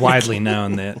 it's widely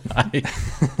known that.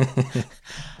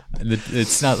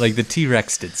 it's not like the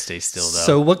T-Rex did stay still, though.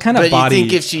 So what kind of But body? you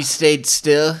think if she stayed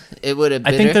still, it would have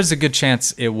been I think her? there's a good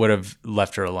chance it would have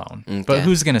left her alone. Okay. But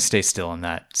who's going to stay still in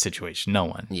that situation? No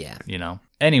one. Yeah. You know?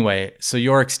 Anyway, so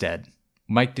Yorick's dead.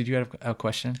 Mike, did you have a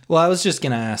question? Well, I was just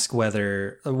going to ask what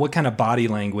kind of body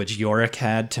language Yorick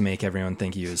had to make everyone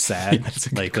think he was sad. that's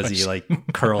a good Like, was he question.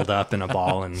 like curled up in a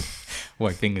ball and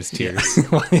Wiping his tears.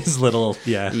 his little,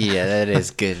 Yeah, that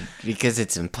is good because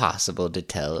it's impossible to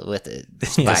tell with a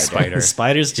Yeah, spider.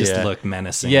 Spiders just Yeah. look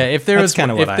menacing. Yeah, if there That's was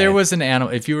kind of if what there was an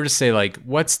animal, if you were to say like,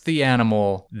 what's the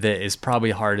animal that is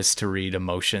probably hardest to read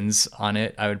emotions on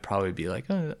it, I would probably be like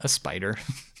a spider.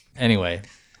 Anyway,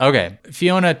 okay,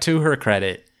 Fiona, to her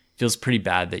credit, feels pretty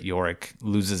bad that Yorick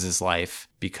loses his life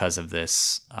because of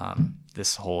this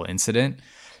this whole incident.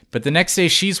 But the next day,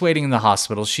 she's waiting in the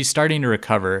hospital. She's starting to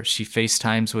recover. She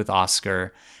FaceTimes with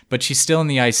Oscar, but she's still in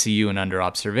the ICU and under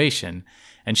observation.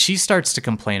 And she starts to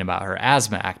complain about her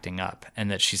asthma acting up and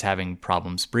that she's having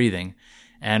problems breathing.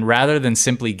 And rather than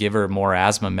simply give her more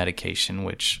asthma medication,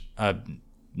 which a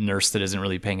nurse that isn't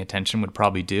really paying attention would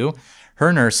probably do,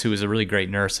 her nurse, who is a really great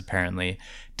nurse apparently,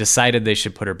 decided they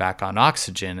should put her back on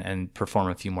oxygen and perform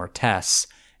a few more tests.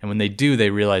 And when they do,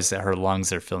 they realize that her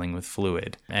lungs are filling with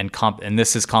fluid. And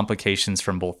this is complications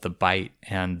from both the bite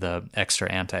and the extra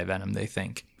antivenom, they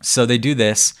think. So they do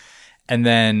this, and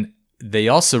then they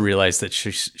also realize that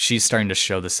she's starting to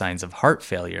show the signs of heart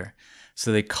failure.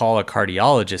 So they call a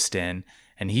cardiologist in,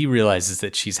 and he realizes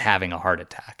that she's having a heart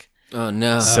attack. Oh,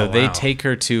 no. So they wow. take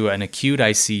her to an acute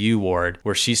ICU ward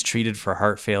where she's treated for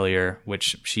heart failure,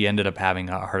 which she ended up having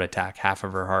a heart attack. Half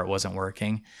of her heart wasn't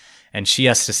working. And she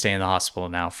has to stay in the hospital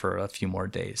now for a few more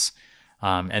days.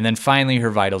 And then finally, her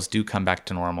vitals do come back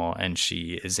to normal and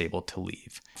she is able to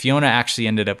leave. Fiona actually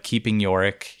ended up keeping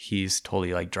Yorick. He's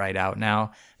totally like dried out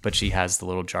now, but she has the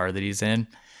little jar that he's in.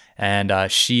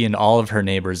 And she and all of her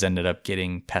neighbors ended up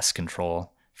getting pest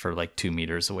control for like 2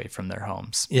 meters away from their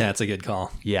homes. Yeah, it's a good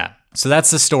call. Yeah. So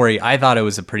that's the story. I thought it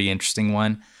was a pretty interesting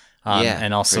one.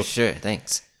 And also for sure.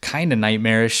 Thanks. kind of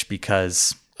nightmarish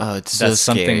because it's that's so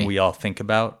something scary. we all think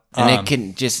about. And it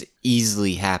can just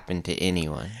easily happen to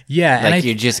anyone. Yeah. Like And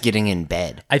you're just getting in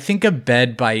bed. I think a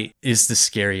bed bite is the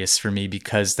scariest for me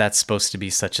because that's supposed to be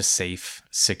such a safe,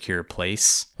 secure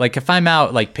place. Like if I'm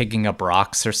out like picking up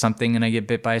rocks or something and I get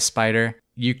bit by a spider,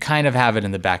 you kind of have it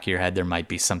in the back of your head. There might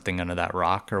be something under that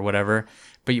rock or whatever.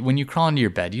 But when you crawl into your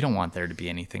bed, you don't want there to be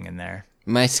anything in there.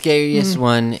 My scariest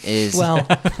one is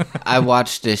I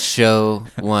watched a show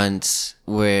once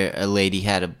where a lady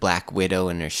had a black widow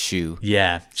in her shoe.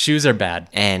 Yeah. Shoes are bad.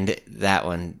 And that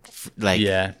one, like,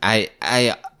 Yeah.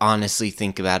 I honestly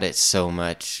think about it so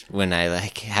much when I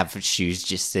like have shoes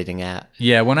just sitting out.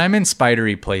 Yeah. When I'm in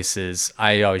spidery places,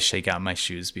 I always shake out my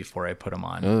shoes before I put them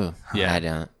on. Ooh, Yeah. I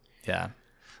don't. Yeah.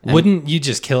 Wouldn't you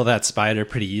just kill that spider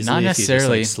pretty easily Not if you just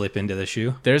necessarily. like slip into the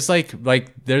shoe? There's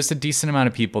there's a decent amount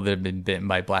of people that have been bitten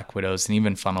by black widows and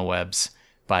even funnel webs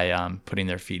by putting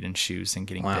their feet in shoes and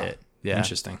getting Wow. bit. Yeah.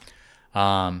 Interesting.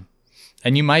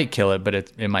 And you might kill it, but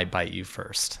it might bite you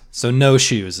first. So no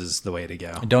shoes is the way to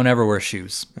go. Don't ever wear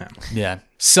shoes. Yeah. Yeah.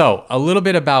 So a little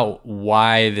bit about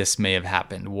why this may have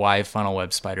happened, why funnel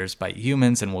web spiders bite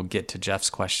humans, and we'll get to Jeff's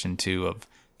question too of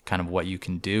kind of what you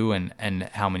can do and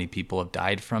how many people have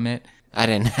died from it. I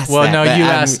didn't ask Well, that. no,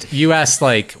 but you asked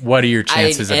like, what are your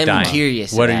chances I of am dying?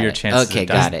 curious What are about your it. chances Okay, of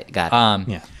dying? got it.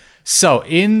 Yeah. So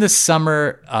in the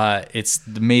summer, it's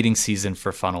the mating season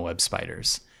for funnel web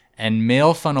spiders. And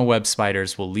male funnel web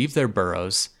spiders will leave their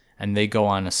burrows and they go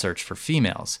on a search for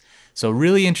females. So a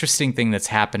really interesting thing that's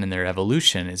happened in their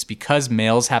evolution is because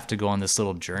males have to go on this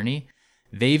little journey,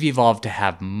 they've evolved to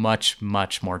have much,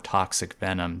 much more toxic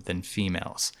venom than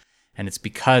females. And it's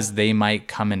because they might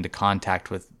come into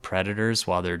contact with predators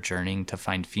while they're journeying to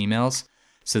find females.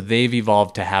 So they've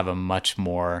evolved to have a much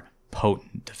more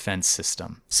potent defense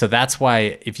system. So that's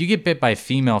why if you get bit by a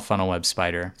female funnel web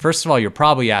spider, first of all, you're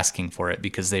probably asking for it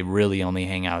because they really only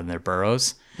hang out in their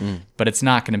burrows. But it's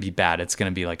not going to be bad. It's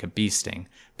going to be like a bee sting.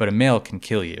 But a male can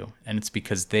kill you. And it's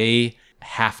because they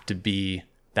have to be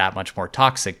that much more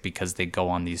toxic because they go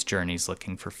on these journeys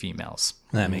looking for females.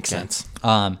 That makes sense.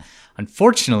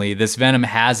 Unfortunately, this venom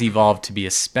has evolved to be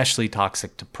especially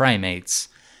toxic to primates,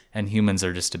 and humans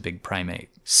are just a big primate.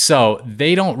 So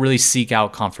they don't really seek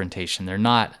out confrontation.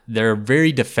 They're a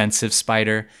very defensive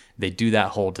spider. They do that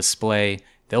whole display.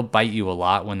 they'll bite you a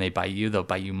lot. When they bite you, they'll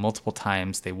bite you multiple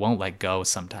times. They won't let go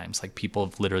sometimes. Like people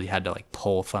have literally had to like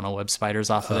pull funnel web spiders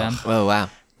off of them. Oh, wow.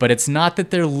 But it's not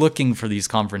that they're looking for these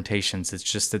confrontations. It's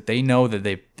just that they know that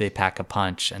they pack a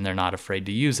punch and they're not afraid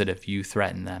to use it if you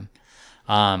threaten them.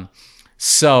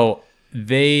 So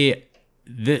they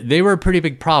were a pretty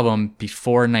big problem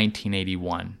before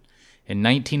 1981. In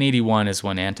 1981 is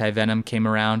when anti-venom came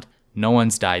around. No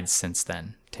one's died since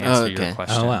then, to answer your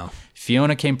question. Oh, wow.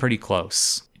 Fiona came pretty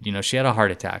close. You know, she had a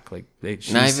heart attack. Not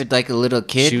even like a little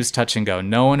kid? She was touch and go.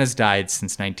 No one has died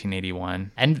since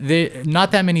 1981. And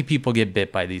not that many people get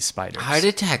bit by these spiders. Heart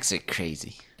attacks are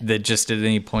crazy. That just at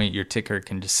any point your ticker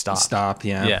can just stop. Stop,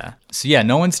 yeah. Yeah. So yeah,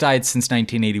 no one's died since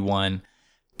 1981.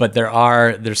 But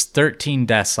there's 13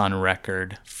 deaths on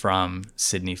record from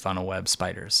Sydney funnel web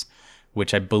spiders,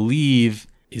 which I believe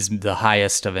is the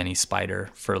highest of any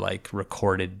spider for like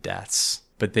recorded deaths.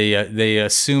 But they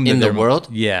assume that in the world?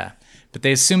 Yeah. But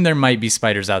they assume there might be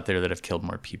spiders out there that have killed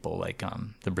more people, like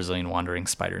the Brazilian wandering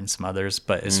spider and some others.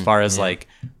 But as far as like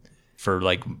for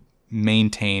like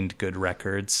maintained good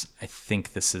records, I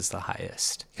think this is the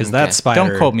highest. Because that spider,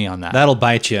 don't quote me on that. That'll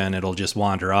bite you and it'll just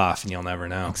wander off and you'll never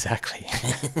know. Exactly.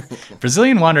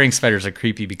 Brazilian wandering spiders are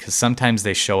creepy because sometimes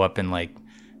they show up in like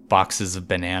boxes of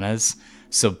bananas.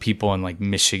 So people in like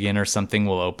Michigan or something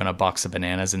will open a box of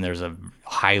bananas and there's a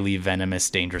highly venomous,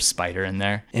 dangerous spider in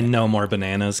there. And no more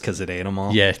bananas because it ate them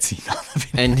all. Yeah, it's eaten all the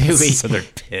And bananas, so they're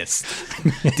pissed.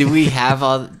 do we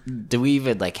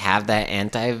even like have that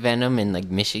anti-venom in like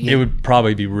Michigan? It would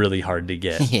probably be really hard to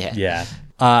get. Yeah.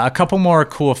 A couple more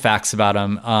cool facts about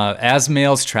them. As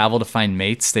males travel to find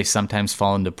mates, they sometimes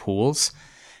fall into pools,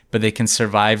 but they can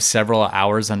survive several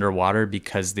hours underwater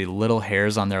because the little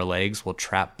hairs on their legs will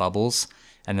trap bubbles.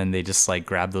 And then they just like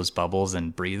grab those bubbles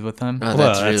and breathe with them. Oh,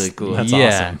 that's really cool. That's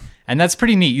awesome. And that's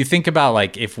pretty neat. You think about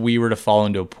like if we were to fall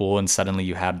into a pool and suddenly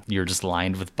you're just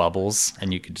lined with bubbles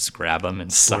and you could just grab them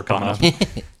and suck on them.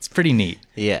 It's pretty neat.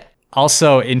 Yeah.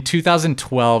 Also, in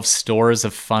 2012, stores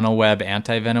of funnel web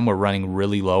antivenom were running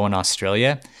really low in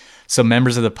Australia. So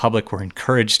members of the public were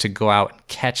encouraged to go out and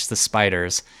catch the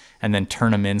spiders and then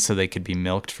turn them in so they could be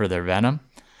milked for their venom.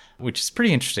 Which is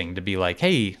pretty interesting to be like,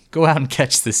 hey, go out and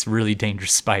catch this really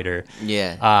dangerous spider.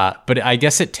 Yeah. But I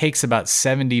guess it takes about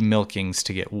 70 milkings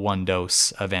to get one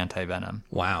dose of antivenom.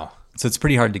 Wow. So it's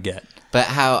pretty hard to get. But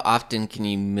how often can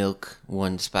you milk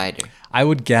one spider? I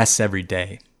would guess every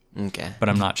day. Okay. But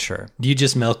I'm not sure. Do you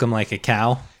just milk them like a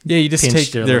cow? Yeah, you just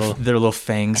Pinch take their little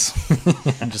fangs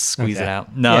and just squeeze it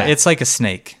out. No, Yeah. It's like a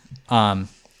snake.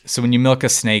 So when you milk a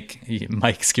snake,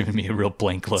 Mike's giving me a real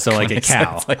blank look. So like when a I said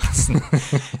cow. it's like a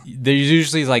snake. There's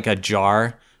usually like a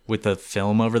jar with a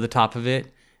film over the top of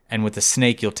it. And with the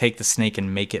snake, you'll take the snake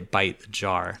and make it bite the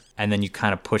jar. And then you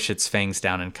kind of push its fangs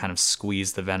down and kind of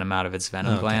squeeze the venom out of its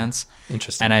venom glands.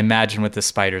 Interesting. And I imagine with the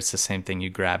spider, it's the same thing.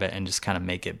 You grab it and just kind of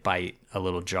make it bite a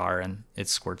little jar and it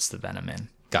squirts the venom in.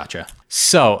 Gotcha.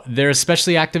 So they're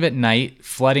especially active at night.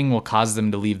 Flooding will cause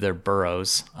them to leave their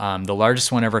burrows. The largest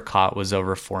one ever caught was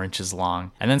over 4 inches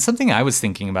long. And then something I was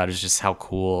thinking about is just how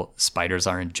cool spiders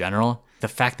are in general. The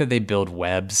fact that they build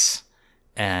webs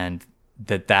and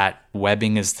that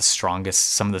webbing is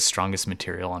some of the strongest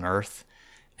material on Earth.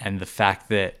 And the fact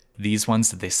that these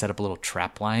ones that they set up little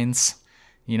trap lines,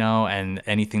 and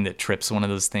anything that trips one of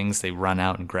those things, they run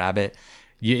out and grab it.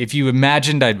 If you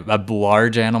imagined a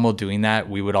large animal doing that,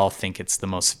 we would all think it's the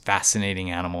most fascinating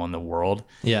animal in the world.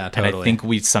 Yeah, totally. And I think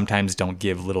we sometimes don't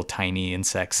give little tiny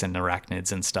insects and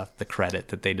arachnids and stuff the credit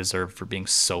that they deserve for being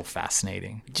so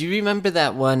fascinating. Do you remember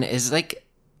that one? It's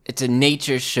a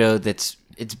nature show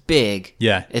it's big.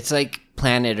 Yeah. It's like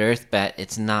Planet Earth, but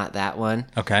it's not that one.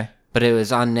 Okay. But it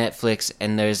was on Netflix,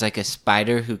 and there's like a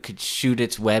spider who could shoot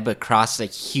its web across a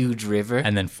huge river.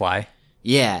 And then fly.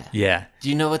 Yeah. Yeah. Do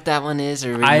you know what that one is,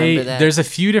 or remember that? There's a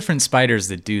few different spiders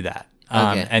that do that.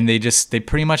 Okay. And they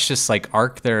pretty much just like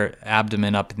arc their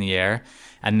abdomen up in the air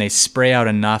and they spray out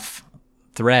enough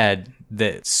thread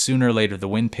that sooner or later the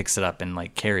wind picks it up and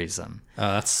like carries them.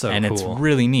 Oh, that's so and cool. It's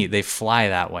really neat. They fly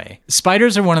that way.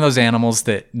 Spiders are one of those animals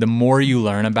that the more you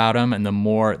learn about them and the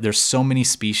more there's so many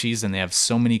species and they have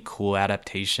so many cool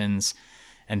adaptations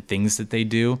and things that they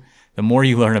do. The more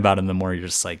you learn about them, the more you're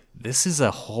just like, this is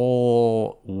a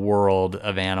whole world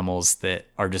of animals that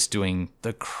are just doing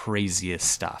the craziest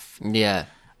stuff. Yeah.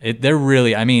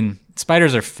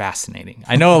 Spiders are fascinating.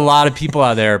 I know a lot of people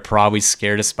out there are probably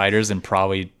scared of spiders and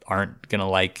probably aren't going to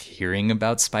like hearing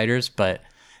about spiders, but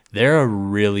they're a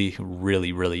really,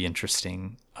 really, really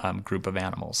interesting group of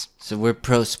animals. So we're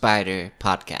pro spider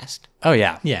podcast. Oh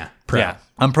yeah. Yeah. Pro. Yeah.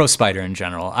 I'm pro spider in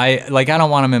general. I don't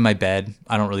want them in my bed.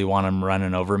 I don't really want them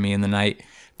running over me in the night,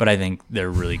 but I think they're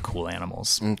really cool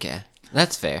animals. Okay.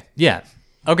 That's fair. Yeah.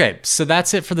 Okay. So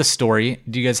that's it for the story.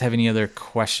 Do you guys have any other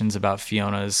questions about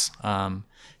Fiona's and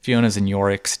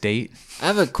Yorick's date? I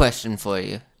have a question for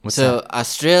you. What's so that?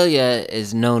 Australia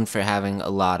is known for having a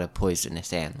lot of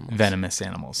poisonous animals. Venomous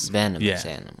animals. Venomous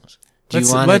Yeah. animals. Do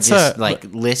you want to just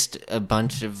list a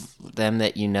bunch of them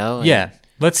that you know? Yeah.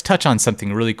 Let's touch on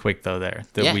something really quick though that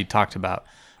we talked about.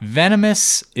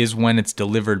 Venomous is when it's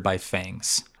delivered by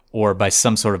fangs or by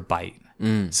some sort of bite.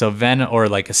 So or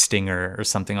like a stinger or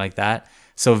something like that.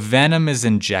 So venom is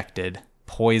injected,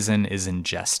 poison is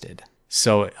ingested.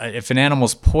 So if an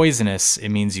animal's poisonous, it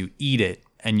means you eat it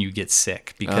and you get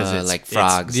sick because it's like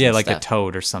frogs. Yeah, like stuff. a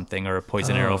toad or something, or a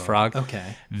poison arrow frog.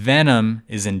 Okay. Venom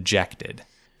is injected.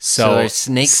 So are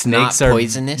snakes not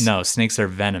poisonous? No, snakes are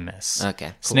venomous. Okay,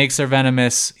 cool. Snakes are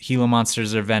venomous. Gila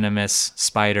monsters are venomous.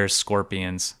 Spiders,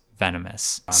 scorpions,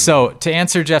 venomous. So to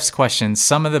answer Jeff's question,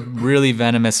 some of the really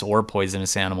venomous or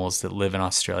poisonous animals that live in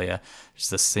Australia,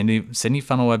 there's the Sydney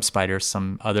funnel-web spider,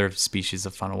 some other species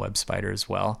of funnel-web spider as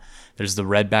well. There's the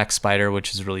redback spider,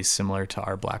 which is really similar to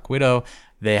our black widow.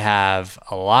 They have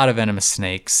a lot of venomous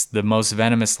snakes. The most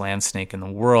venomous land snake in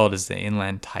the world is the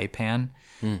inland taipan,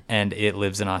 and it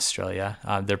lives in Australia.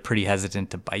 They're pretty hesitant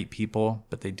to bite people,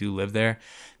 but they do live there.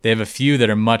 They have a few that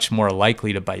are much more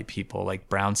likely to bite people, like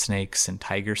brown snakes and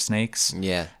tiger snakes.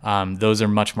 Yeah. Those are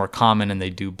much more common, and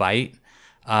they do bite.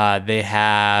 They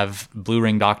have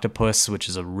blue-ringed octopus, which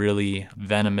is a really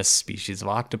venomous species of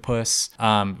octopus.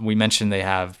 We mentioned they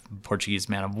have Portuguese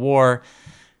man-of-war.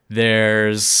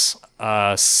 There's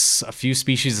a few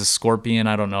species of scorpion.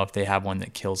 I don't know if they have one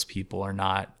that kills people or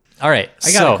not. All right.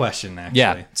 I got a question, actually.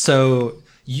 Yeah. So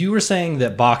you were saying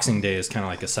that Boxing Day is kind of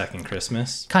like a second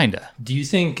Christmas. Kinda. Do you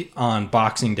think on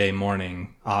Boxing Day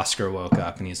morning, Oscar woke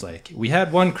up and he's like, we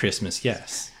had one Christmas,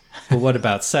 yes. But what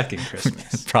about second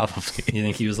Christmas? Probably. You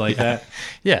think he was like that?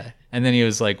 Yeah. And then he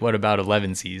was like, what about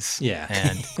 11sies? Yeah.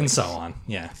 And so on.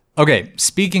 Yeah. Okay,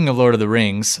 speaking of Lord of the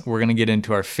Rings, we're going to get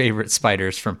into our favorite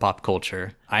spiders from pop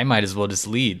culture. I might as well just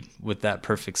lead with that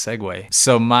perfect segue.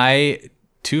 So my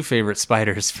two favorite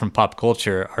spiders from pop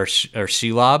culture are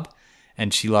Shelob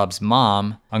and Shelob's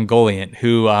mom, Ungoliant,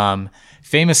 who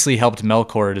famously helped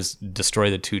Melkor destroy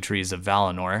the two trees of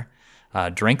Valinor,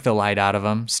 drank the light out of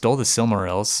them, stole the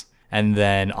Silmarils, and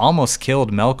then almost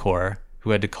killed Melkor,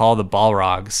 who had to call the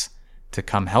Balrogs to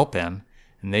come help him.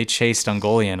 And they chased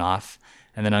Ungoliant off.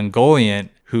 And then Ungoliant,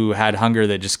 who had hunger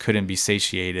that just couldn't be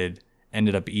satiated,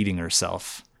 ended up eating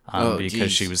herself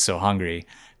because she was so hungry.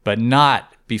 But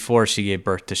not before she gave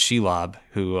birth to Shelob,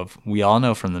 who we all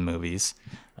know from the movies,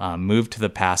 moved to the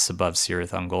pass above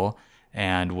Cirith Ungol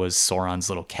and was Sauron's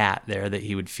little cat there that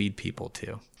he would feed people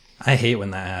to. I hate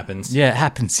when that happens. Yeah, it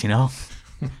happens, you know.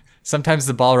 Sometimes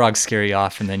the Balrogs scare you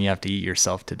off and then you have to eat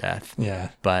yourself to death.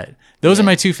 Yeah. But those are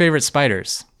my two favorite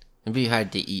spiders. It'd be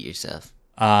hard to eat yourself.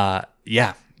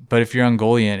 Yeah. But if you're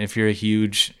Ungoliant, if you're a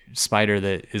huge spider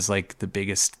that is like the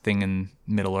biggest thing in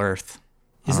Middle Earth.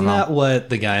 Isn't that what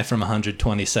the guy from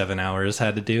 127 Hours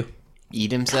had to do?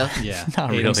 Eat himself? Yeah. Not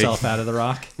Ate really. himself out of the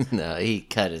rock? No, he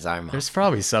cut his arm off. There's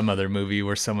probably some other movie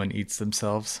where someone eats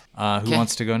themselves. Who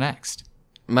wants to go next?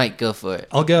 Mike, go for it.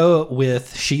 I'll go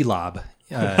with Shelob.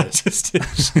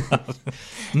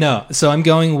 No, so I'm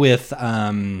going with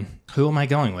who am I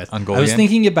going with? Ungoliant? I was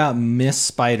thinking about Miss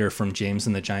Spider from James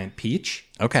and the Giant Peach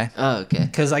Okay. Oh, okay.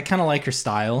 because I kind of like her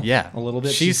style. Yeah. a little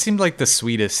bit. She seemed like the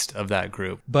sweetest of that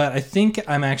group. But I think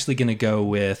I'm actually going to go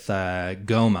with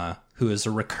Goma, who is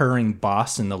a recurring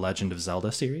boss in the Legend of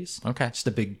Zelda series. Okay. Just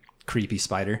a big creepy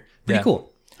spider. Pretty Yeah.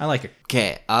 cool. I like her.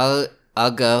 Okay, I'll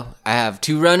go. I have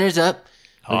two runners up.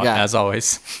 We got As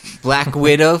always. Black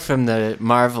Widow from the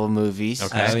Marvel movies,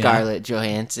 Okay. Oh, yeah. Scarlett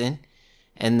Johansson,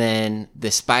 and then the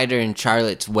spider in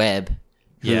Charlotte's Web,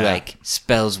 who Yeah. like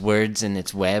spells words in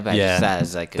its web. I Yeah. just thought it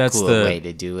was like a That's cool the- way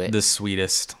to do it. The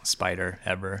sweetest spider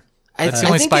ever. I That's the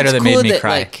only think spider it's that made cool me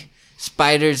cry. Like,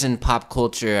 spiders in pop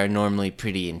culture are normally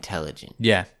pretty intelligent.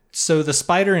 Yeah. So the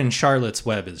spider in Charlotte's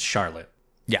Web is Charlotte.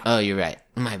 Oh, and right.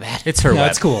 My bad. It's her No,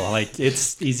 web. it's cool. Like,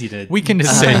 it's easy to... We can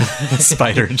just say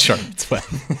spider in Charlotte's Web.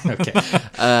 Okay.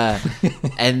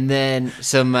 And then,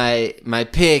 so my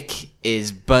pick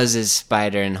is Buzz's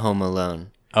spider in Home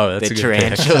Alone. Oh, that's The a good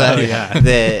pick. tarantula Oh, yeah.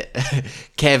 that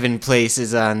Kevin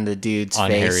places on the dude's On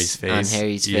face. Harry's face. On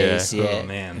Harry's Yeah. face, yeah. Oh,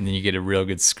 man. And then you get a real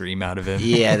good scream out of him.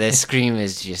 Yeah, the scream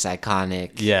is just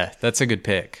iconic. Yeah, that's a good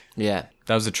pick. Yeah.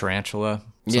 That was a tarantula.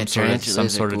 Yeah, some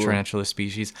sort of tarantula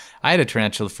species. I had a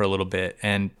tarantula for a little bit,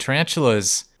 and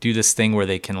tarantulas do this thing where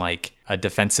they can, like, a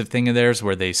defensive thing of theirs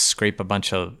where they scrape a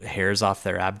bunch of hairs off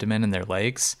their abdomen and their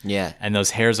legs. Yeah. And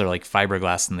those hairs are like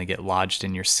fiberglass and they get lodged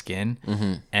in your skin.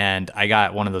 Mm-hmm. And I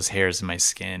got one of those hairs in my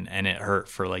skin and it hurt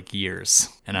for like years.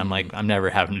 And I'm like, I'm never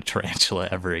having a tarantula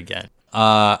ever again.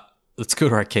 Let's go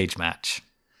to our cage match.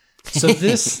 So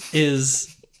this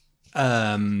is,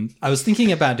 I was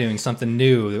thinking about doing something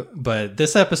new, but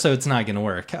this episode's not going to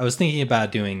work. I was thinking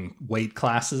about doing weight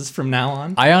classes from now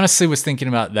on. I honestly was thinking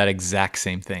about that exact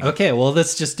same thing. Okay, well,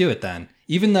 let's just do it then.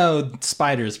 Even though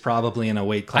spider's probably in a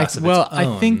weight class of its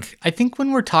own. I think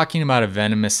when we're talking about a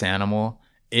venomous animal,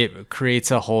 it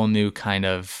creates a whole new kind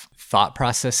of thought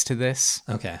process to this.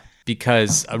 Okay.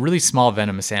 Because a really small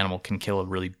venomous animal can kill a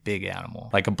really big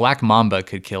animal. Like a black mamba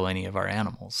could kill any of our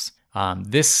animals.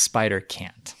 This spider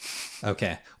can't.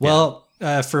 Okay. Well,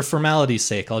 for formality's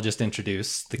sake, I'll just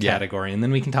introduce the category and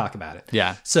then we can talk about it.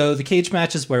 Yeah. So the cage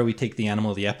match is where we take the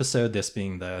animal of the episode, this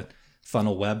being the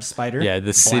funnel web spider. Yeah,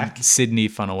 the Sydney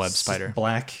funnel web spider.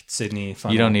 Black Sydney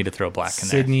funnel. You don't need to throw black in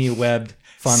there. Sydney webbed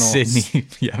funnel. Sydney.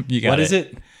 Yeah, you got it. What is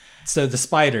it? So the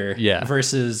spider Yeah.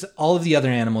 versus all of the other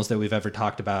animals that we've ever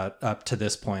talked about up to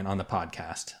this point on the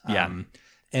podcast. Yeah.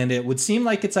 And it would seem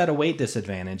like it's at a weight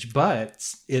disadvantage,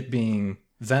 but it being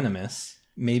venomous,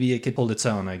 maybe it could hold its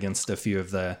own against a few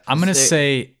of the... I'm going to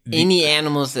say... Any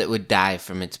animals that would die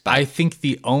from its bite. I think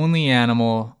the only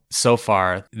animal so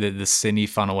far that the Sydney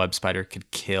funnel web spider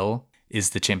could kill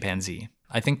is the chimpanzee.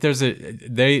 I think there's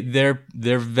their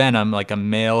venom, like a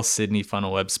male Sydney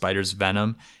funnel web spider's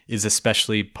venom, is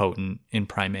especially potent in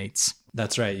primates.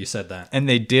 That's right, you said that. And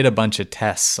they did a bunch of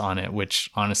tests on it, which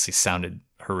honestly sounded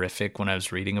horrific when I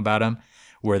was reading about them,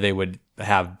 where they would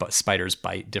have spiders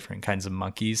bite different kinds of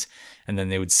monkeys, and then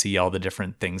they would see all the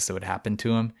different things that would happen to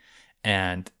them,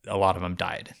 and a lot of them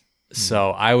died. Mm.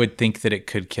 So I would think that it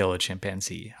could kill a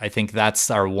chimpanzee. I think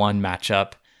that's our one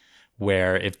matchup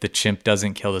where if the chimp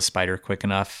doesn't kill the spider quick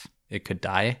enough, it could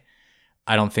die.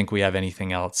 I don't think we have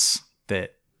anything else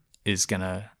that is going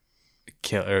to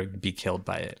kill or be killed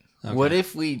by it. Okay. What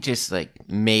if we just like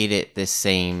made it the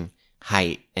same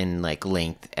height and like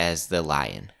length as the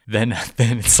lion? Then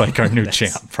it's like our new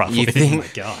champ, probably. You think, oh my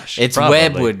gosh. Its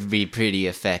web would be pretty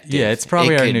effective. Yeah, it's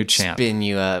probably our new champ. Spin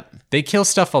you up. They kill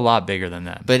stuff a lot bigger than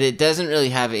that. But it doesn't really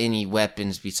have any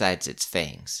weapons besides its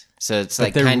fangs. So it's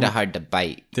like kind of hard to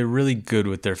bite. They're really good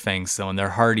with their fangs though, and they're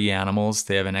hardy animals.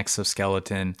 They have an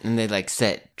exoskeleton. And they like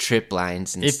set trip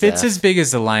lines and stuff. If it's as big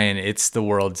as the lion, it's the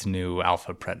world's new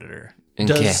alpha predator.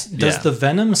 Does the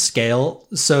venom scale?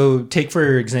 So take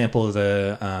for example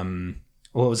the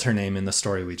what was her name in the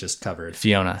story we just covered?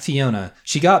 Fiona.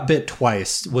 She got bit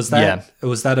twice. Was that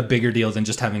a bigger deal than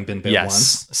just having been bit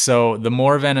once? So the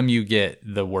more venom you get,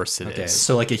 the worse it is. Okay.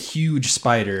 So like a huge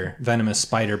venomous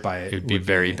spider bite, it would be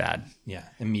very bad. Yeah,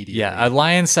 immediately. Yeah, a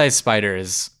lion-sized spider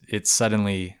it's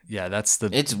suddenly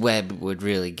its web would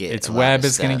really get its web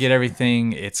is going to get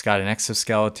everything. It's got an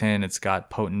exoskeleton. It's got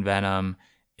potent venom.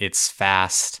 It's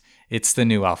fast. It's the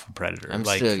new alpha predator. I'm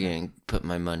still going to put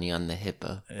my money on the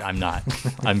hippo. I'm not.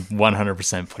 I'm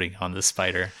 100% putting on the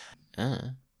spider.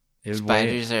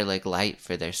 Spiders are like light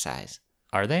for their size.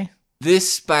 Are they?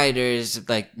 This spider is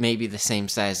like maybe the same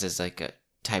size as like a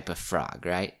type of frog,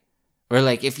 right? Or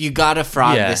like if you got a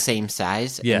frog the same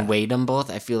size and weighed them both,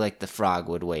 I feel like the frog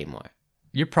would weigh more.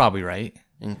 You're probably right.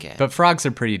 Okay. But frogs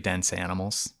are pretty dense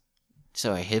animals.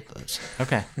 So are hippos.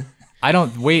 Okay. I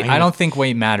don't think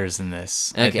weight matters in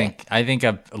this. Okay. I think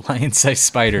a lion-sized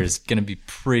spider is going to be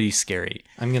pretty scary.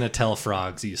 I'm going to tell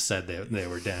frogs you said they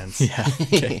were dense. Yeah.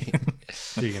 Okay.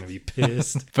 You're going to be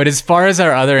pissed. But as far as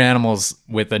our other animals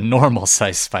with a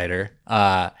normal-sized spider,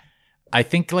 I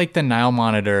think like the Nile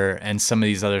monitor and some of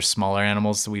these other smaller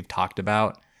animals that we've talked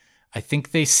about, I think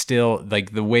they still,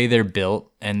 like the way they're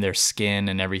built and their skin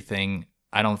and everything,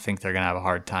 I don't think they're going to have a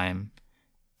hard time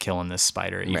killing this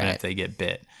spider, even if they get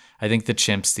bit. I think the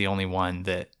chimp's the only one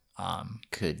that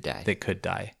could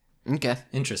die. Okay.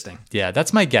 Interesting. Yeah,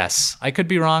 that's my guess. I could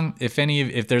be wrong. If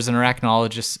there's an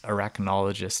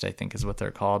arachnologist, I think is what they're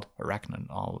called,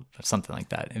 something like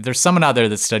that. If there's someone out there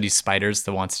that studies spiders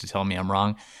that wants to tell me I'm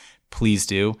wrong, please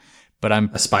do. But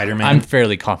I'm a Spider-Man. I'm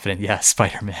fairly confident. Yeah,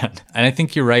 Spider-Man. And I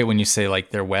think you're right when you say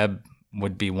like their web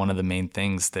would be one of the main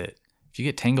things that if you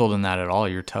get tangled in that at all,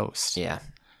 you're toast. Yeah.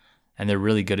 And they're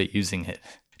really good at using it.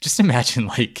 Just imagine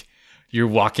like you're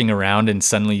walking around and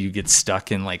suddenly you get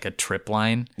stuck in like a trip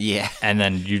line. Yeah. And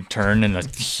then you turn and a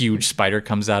huge spider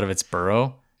comes out of its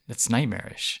burrow. It's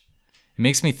nightmarish. It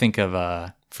makes me think of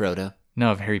Frodo.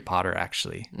 No, of Harry Potter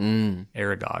actually. Mm.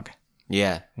 Aragog.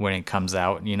 Yeah. When it comes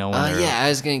out, when I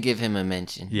was going to give him a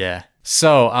mention. Yeah.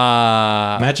 So,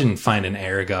 imagine finding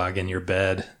Aragog in your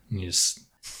bed and you just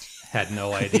had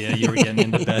no idea you were getting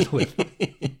into bed with.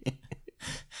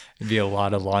 It'd be a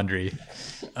lot of laundry.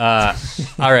 All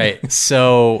right.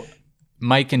 So,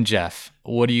 Mike and Jeff,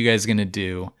 what are you guys going to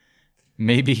do?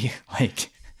 Maybe, I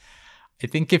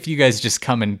think if you guys just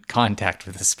come in contact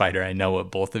with a spider, I know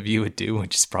what both of you would do,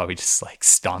 which is probably just,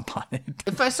 stomp on it.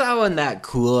 If I saw one that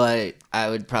cool, I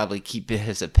would probably keep it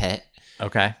as a pet.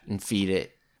 Okay. And feed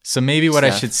it. So maybe what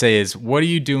I should say is, what are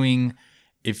you doing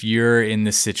if you're in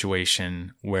this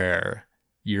situation where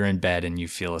you're in bed and you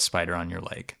feel a spider on your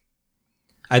leg?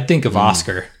 I'd think of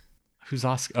Oscar. Who's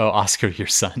Oscar? Oh, Oscar, your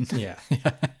son. Yeah.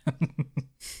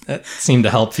 That seemed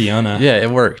to help Fiona. Yeah, it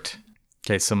worked.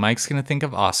 Okay, so Mike's going to think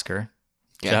of Oscar.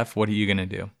 Yeah. Jeff, what are you going to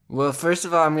do? Well, first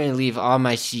of all, I'm going to leave all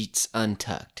my sheets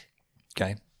untucked.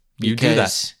 Okay. You do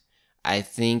that. I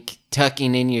think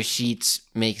tucking in your sheets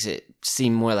makes it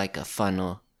seem more like a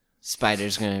funnel.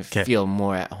 Spider's going to feel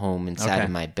more at home inside of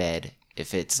my bed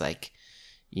if it's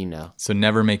So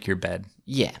never make your bed.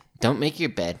 Yeah, don't make your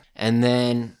bed. And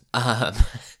then, I'm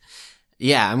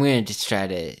going to just try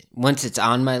to, once it's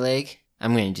on my leg,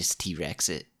 I'm going to just T-Rex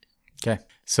it. Okay.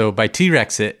 So by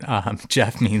T-Rex it,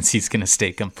 Jeff means he's going to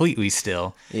stay completely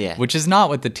still. Yeah. Which is not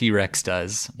what the T-Rex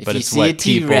does, but it's what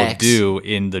people do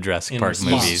in the Jurassic Park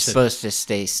movies. He's supposed to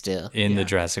stay still. In the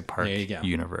Jurassic Park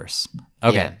universe.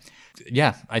 Okay.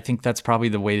 Yeah, I think that's probably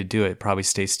the way to do it. Probably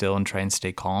stay still and try and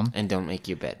stay calm. And don't make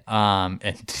your bed.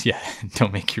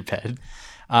 Don't make your bed.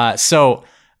 So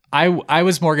I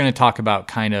was more going to talk about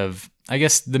kind of, I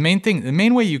guess the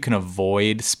main way you can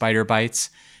avoid spider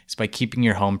bites is by keeping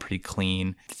your home pretty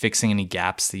clean, fixing any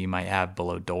gaps that you might have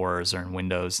below doors or in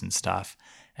windows and stuff.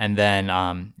 And then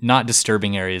not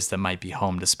disturbing areas that might be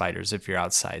home to spiders if you're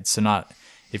outside. So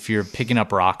if you're picking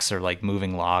up rocks or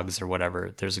moving logs or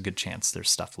whatever, there's a good chance there's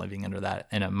stuff living under that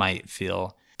and it might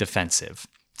feel defensive.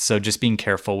 So just being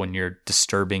careful when you're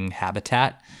disturbing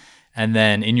habitat. And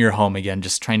then in your home, again,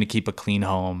 just trying to keep a clean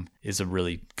home is a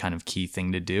really kind of key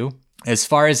thing to do. As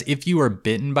far as if you are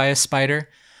bitten by a spider,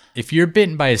 if you're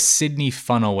bitten by a Sydney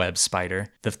funnel web spider,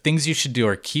 the things you should do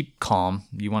are keep calm.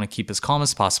 You want to keep as calm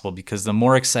as possible because the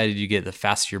more excited you get, the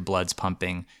faster your blood's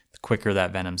pumping, the quicker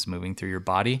that venom's moving through your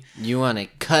body. You want to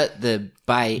cut the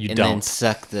bite then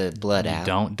suck the blood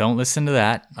out. Don't listen to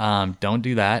that. Don't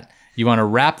do that. You want to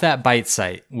wrap that bite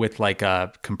site with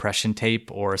a compression tape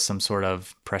or some sort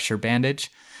of pressure bandage.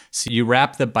 So you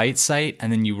wrap the bite site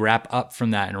and then you wrap up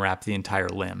from that and wrap the entire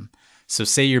limb. So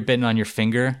say you're bitten on your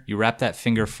finger, you wrap that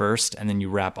finger first and then you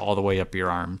wrap all the way up your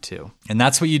arm too. And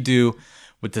that's what you do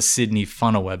with the Sydney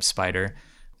funnel web spider.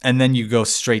 And then you go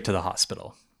straight to the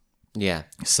hospital. Yeah.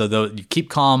 So you keep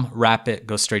calm, wrap it,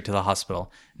 go straight to the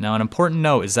hospital. Now, an important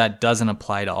note is that doesn't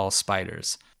apply to all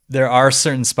spiders. There are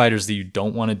certain spiders that you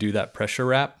don't want to do that pressure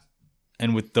wrap.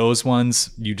 And with those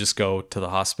ones, you just go to the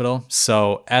hospital.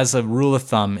 So as a rule of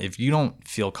thumb, if you don't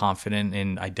feel confident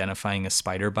in identifying a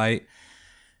spider bite,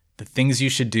 the things you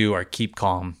should do are keep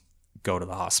calm, go to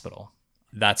the hospital.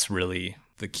 That's really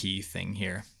the key thing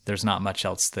here. There's not much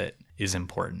else that is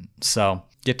important. So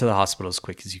get to the hospital as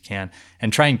quick as you can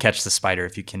and try and catch the spider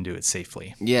if you can do it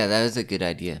safely. Yeah, that was a good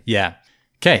idea. Yeah.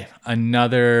 Okay,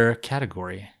 another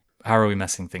category. How are we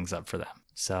messing things up for them?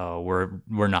 So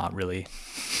we're not really.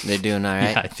 They're doing all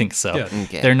right? Yeah, I think so. Yeah.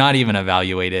 Okay. They're not even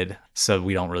evaluated, so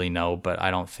we don't really know, but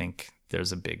I don't think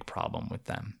there's a big problem with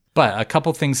them. But a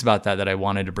couple things about that I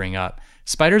wanted to bring up.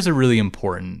 Spiders are really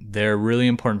important. They're really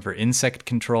important for insect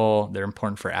control. They're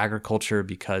important for agriculture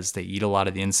because they eat a lot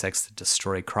of the insects that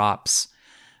destroy crops.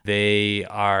 They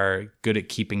are good at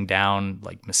keeping down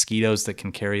mosquitoes that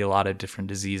can carry a lot of different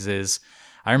diseases.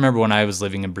 I remember when I was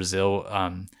living in Brazil,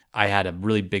 I had a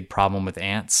really big problem with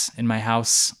ants in my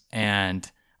house, and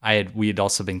we had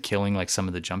also been killing some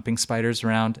of the jumping spiders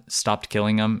around, stopped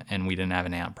killing them, and we didn't have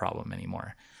an ant problem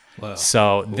anymore. Wow.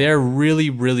 So cool. They're really,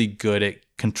 really good at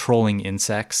controlling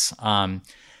insects.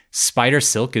 Spider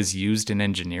silk is used in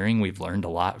engineering. We've learned a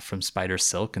lot from spider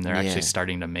silk, and they're actually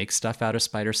starting to make stuff out of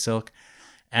spider silk.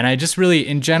 And I just really,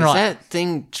 in general... Is that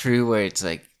thing true where it's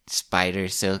spider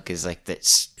silk is the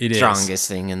strongest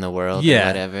thing in the world or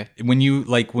whatever? When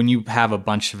you have a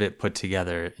bunch of it put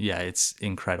together, it's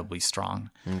incredibly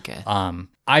strong. Okay.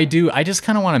 I just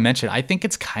kind of want to mention, I think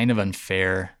it's kind of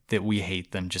unfair that we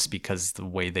hate them just because the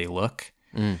way they look.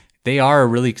 They are a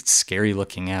really scary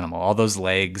looking animal, all those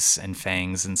legs and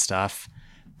fangs and stuff,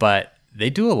 but they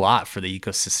do a lot for the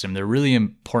ecosystem. They're a really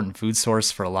important food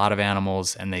source for a lot of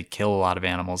animals, and they kill a lot of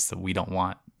animals that we don't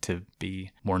want to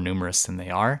be more numerous than they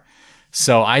are.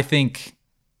 So I think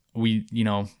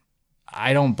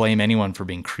I don't blame anyone for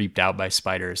being creeped out by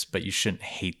spiders, but you shouldn't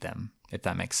hate them, if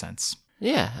that makes sense.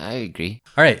 Yeah, I agree.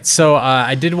 All right, so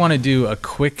I did want to do a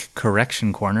quick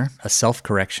correction corner, a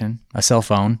self-correction, a cell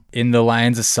phone. In the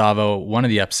Lions of Tsavo, one of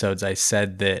the episodes, I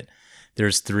said that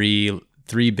there's three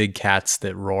big cats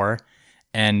that roar.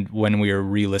 And when we were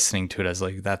re-listening to it, I was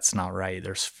like, that's not right.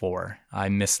 There's 4. I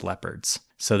missed leopards.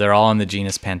 So they're all in the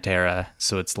genus Panthera.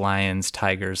 So it's lions,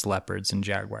 tigers, leopards, and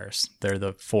jaguars. They're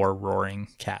the 4 roaring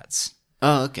cats.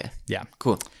 Oh, okay. Yeah.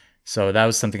 Cool. So that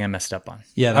was something I messed up on.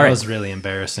 Yeah, that was really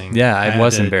embarrassing. Yeah, I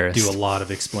was embarrassed. Do a lot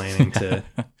of explaining to.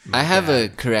 I have a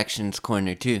corrections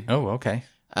corner too. Oh, okay.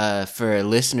 For a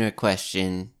listener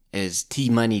question is T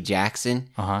Money Jackson.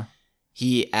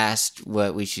 He asked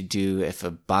what we should do if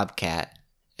a bobcat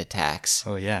attacks.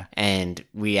 Oh yeah. And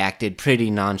we acted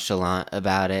pretty nonchalant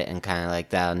about it and kind of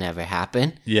like that'll never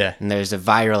happen. Yeah. And there's a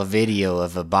viral video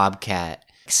of a bobcat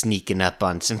sneaking up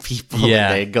on some people when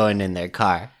they're going in their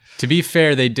car. To be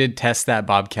fair, they did test that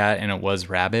bobcat and it was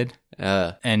rabid.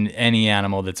 And any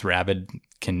animal that's rabid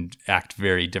can act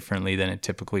very differently than it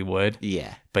typically would.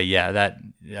 Yeah. But yeah,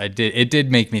 it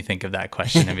did make me think of that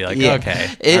question and be like, okay,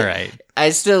 all right.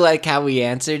 I still like how we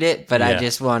answered it, but I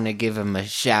just want to give him a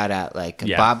shout out. Like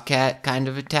a bobcat kind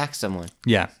of attacks someone.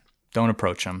 Yeah. Don't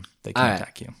approach them. They can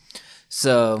attack you.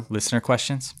 So listener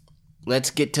questions?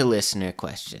 Let's get to listener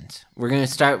questions. We're going to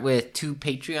start with 3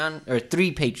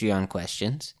 Patreon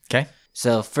questions. Okay.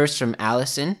 So first from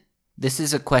Allison. This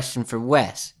is a question for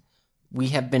Wes. We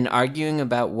have been arguing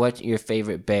about what your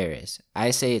favorite bear is. I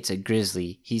say it's a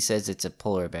grizzly. He says it's a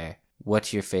polar bear.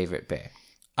 What's your favorite bear?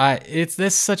 This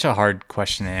is such a hard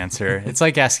question to answer. It's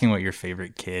like asking what your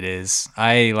favorite kid is.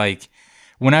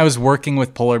 When I was working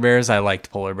with polar bears, I liked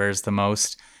polar bears the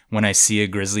most. When I see a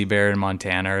grizzly bear in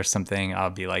Montana or something, I'll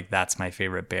be like, that's my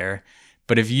favorite bear.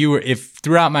 But if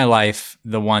throughout my life,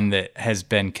 the one that has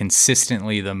been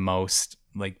consistently the most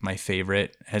like my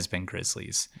favorite has been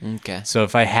grizzlies. Okay. So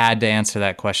if I had to answer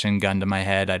that question, gun to my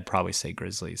head, I'd probably say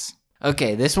grizzlies.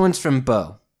 Okay, this one's from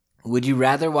Bo. Would you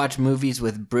rather watch movies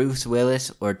with Bruce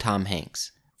Willis or Tom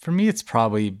Hanks? For me, it's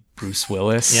probably Bruce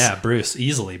Willis. Yeah,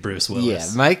 easily Bruce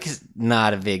Willis. Yeah, Mike's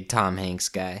not a big Tom Hanks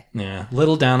guy. Yeah,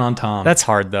 little down on Tom. That's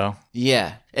hard though.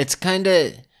 Yeah, it's kind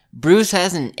of, Bruce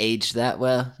hasn't aged that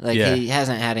well. Like he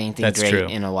hasn't had anything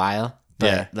great in a while.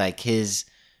 But like his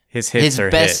hits are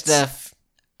best hits. Stuff.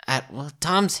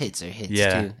 Tom's hits are hits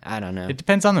too. I don't know. It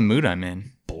depends on the mood I'm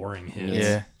in. Boring hits.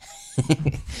 Yeah.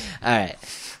 All right.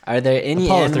 Are there any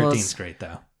Apollo animals? 13's great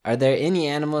though. Are there any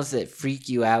animals that freak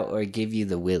you out or give you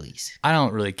the willies? I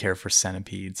don't really care for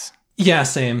centipedes. Yeah,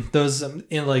 same. Those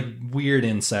like weird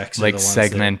insects, like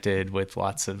segmented with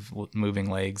lots of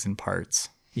moving legs and parts.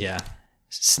 Yeah.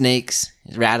 Snakes,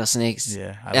 rattlesnakes.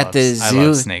 Yeah. The zoo. I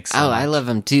love snakes. I love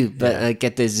them too. But like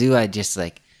at the zoo, I just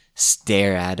like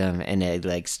stare at them and I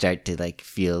like start to like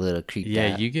feel a little creeped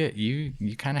out. Yeah,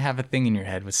 you kind of have a thing in your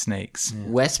head with snakes. Yeah.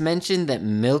 Wes mentioned that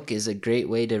milk is a great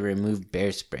way to remove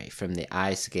bear spray from the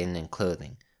eye, skin, and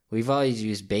clothing. We've always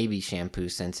used baby shampoo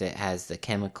since it has the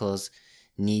chemicals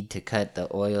need to cut the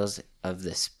oils of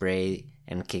the spray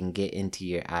and can get into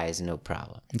your eyes no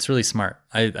problem. It's really smart.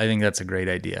 I think that's a great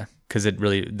idea because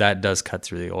that does cut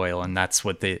through the oil, and that's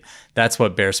what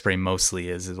bear spray mostly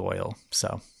is oil.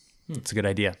 So it's a good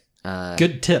idea.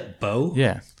 Good tip, Bo.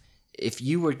 Yeah. If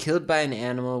you were killed by an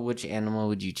animal, which animal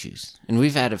would you choose? And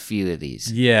we've had a few of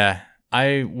these. Yeah,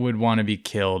 I would want to be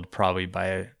killed probably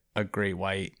by a great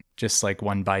white, just like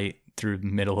one bite through the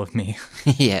middle of me.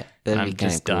 Yeah, that'd be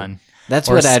just cool. done. That's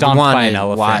or what I'd want to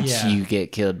watch Yeah. you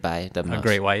get killed by the most. A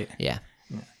great white? Yeah.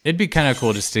 It'd be kind of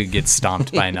cool just to get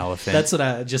stomped by an elephant. That's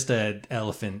what just an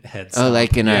elephant head. Oh,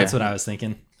 like that's what I was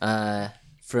thinking.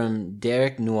 From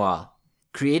Derek Noir.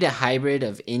 Create a hybrid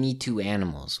of any 2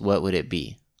 animals. What would it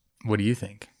be? What do you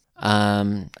think?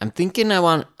 I'm thinking I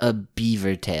want a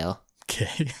beaver tail.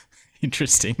 Okay.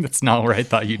 Interesting. That's not where I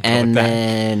thought you'd go and with that.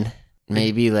 And then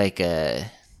maybe like oh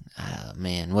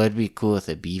man, what would be cool with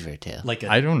a beaver tail? Like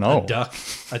I don't know.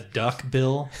 A duck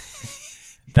bill.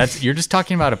 You're just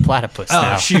talking about a platypus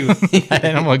now. Oh shoot. That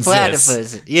animal exists.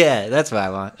 Platypus. Yeah, that's what I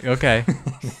want. Okay.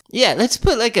 Yeah, let's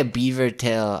put like a beaver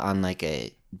tail on like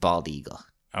a bald eagle.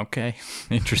 Okay.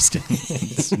 Interesting.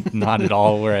 It's not at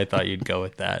all where I thought you'd go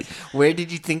with that. Where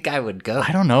did you think I would go?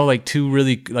 I don't know, like 2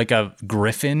 really, like a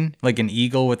griffin, like an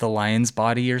eagle with a lion's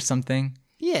body or something.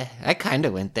 Yeah, I kind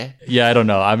of went there. Yeah, I don't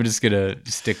know. I'm just going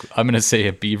to say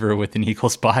a beaver with an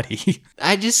eagle's body.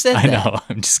 I just said that. I know.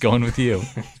 I'm just going with you.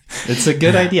 It's a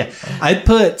good idea. I'd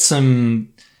put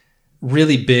some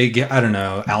really big, I don't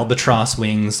know, albatross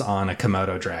wings on a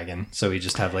Komodo dragon. So we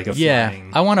just have like a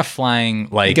flying... I want a flying,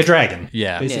 like a dragon.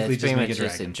 Yeah. Basically just make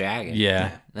a dragon.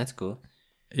 Yeah. That's cool.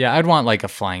 Yeah, I'd want like a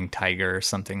flying tiger or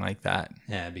something like that.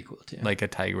 Yeah, it'd be cool too. Like a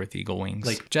tiger with eagle wings.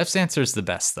 Like Jeff's answer is the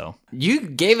best though. You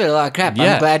gave it a lot of crap.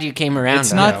 Yeah. I'm glad you came around.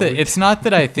 It's not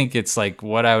that I think it's like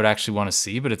what I would actually want to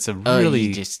see, but it's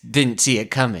you just didn't see it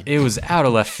coming. It was out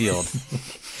of left field.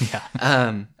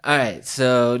 Yeah. All right.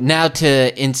 So now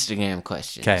to Instagram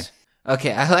questions.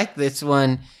 Okay. I like this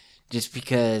one just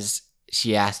because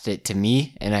she asked it to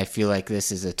me, and I feel like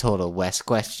this is a total Wes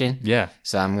question. Yeah.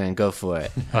 So I'm going to go for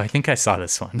it. Oh, I think I saw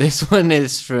this one. This one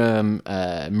is from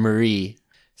Marie.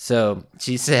 So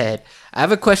she said, I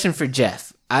have a question for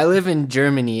Jeff. I live in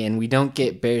Germany, and we don't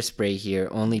get bear spray here,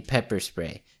 only pepper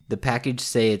spray. The package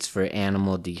say it's for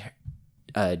animal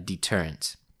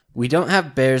deterrence. We don't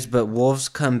have bears, but wolves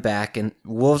have come back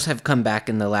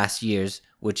in the last years,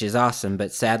 which is awesome,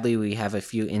 but sadly we have a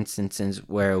few instances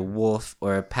where a wolf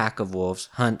or a pack of wolves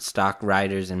hunt stock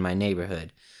riders in my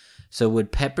neighborhood. So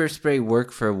would pepper spray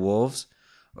work for wolves,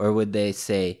 or would they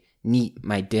say, neat,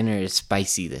 my dinner is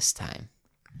spicy this time?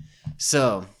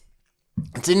 So,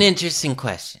 it's an interesting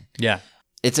question. Yeah.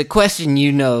 It's a question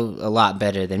you know a lot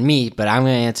better than me, but I'm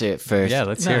going to answer it first. Yeah,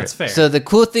 let's hear it. It's fair. So the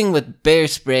cool thing with bear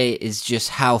spray is just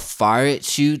how far it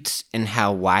shoots and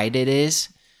how wide it is.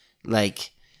 Like,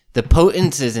 the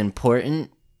potence is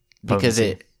important because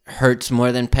it hurts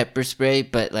more than pepper spray,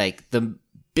 but like the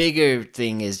bigger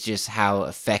thing is just how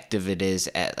effective it is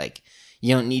at like,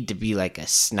 you don't need to be like a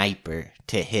sniper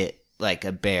to hit like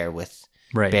a bear with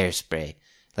bear spray.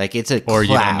 Like it's a cloud. Or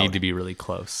you don't need to be really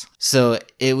close. So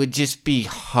it would just be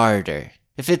harder.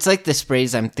 If it's like the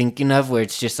sprays I'm thinking of where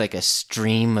it's just like a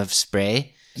stream of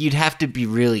spray, you'd have to be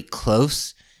really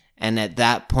close. And at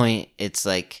that point, it's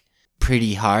like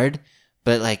pretty hard.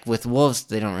 But like with wolves,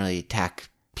 they don't really attack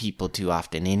people too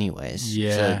often anyways.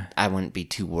 Yeah. So I wouldn't be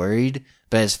too worried.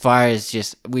 But as far as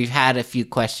just, we've had a few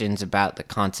questions about the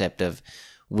concept of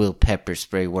will pepper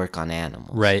spray work on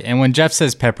animals? Right. And when Jeff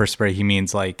says pepper spray, he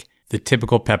means like the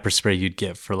typical pepper spray you'd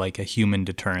get for like a human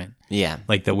deterrent. Yeah.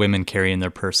 Like that women carry in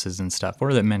their purses and stuff,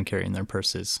 or that men carry in their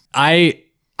purses. I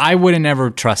wouldn't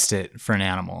ever trust it for an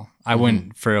animal. I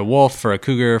wouldn't for a wolf, for a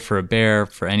cougar, for a bear,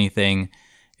 for anything.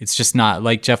 It's just not,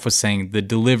 like Jeff was saying, the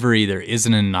delivery, there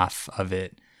isn't enough of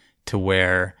it to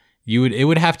where it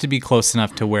would have to be close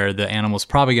enough to where the animal's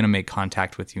probably going to make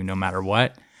contact with you no matter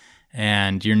what.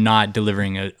 And you're not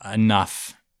delivering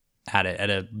enough at it at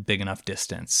a big enough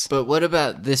distance. But what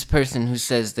about this person who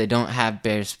says they don't have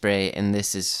bear spray and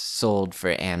this is sold for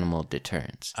animal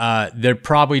deterrence? They're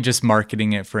probably just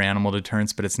marketing it for animal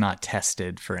deterrence, but it's not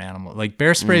tested for animal. Like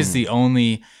bear spray is the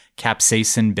only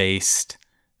capsaicin-based,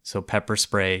 so pepper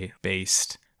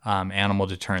spray-based animal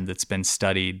deterrent that's been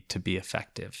studied to be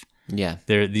effective. Yeah.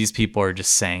 These people are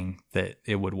just saying that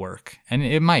it would work. And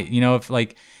it might,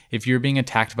 if you're being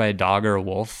attacked by a dog or a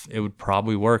wolf, it would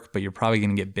probably work, but you're probably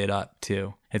going to get bit up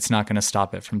too. It's not going to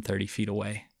stop it from 30 feet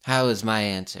away. How was my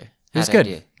answer? It was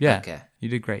good. Yeah. Okay. You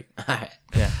did great. All right.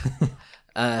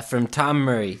 Yeah. From Tom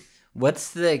Murray,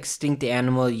 what's the extinct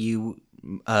animal you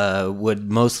would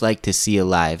most like to see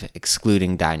alive,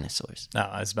 excluding dinosaurs? Oh,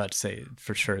 I was about to say,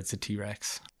 for sure, it's a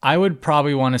T-Rex. I would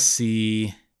probably want to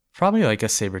see probably like a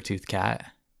saber-toothed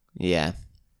cat. Yeah.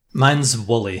 Mine's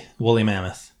woolly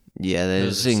mammoth. Yeah,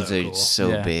 those things are cool.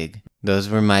 so big. Those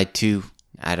were my two.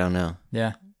 I don't know.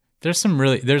 Yeah.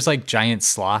 There's like giant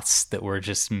sloths that were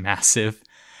just massive,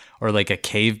 or like a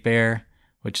cave bear,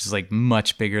 which is like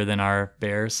much bigger than our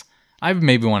bears. I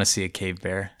maybe want to see a cave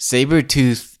bear.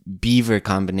 Saber-tooth beaver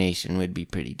combination would be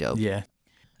pretty dope. Yeah.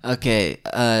 Okay,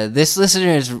 this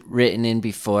listener has written in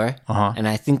before, and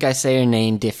I think I say her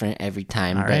name different every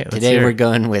time, all right, but today we're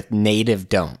going with Native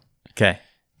Don't. Okay.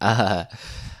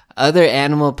 Other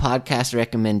animal podcast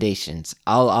recommendations.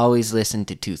 I'll always listen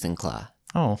to Tooth and Claw.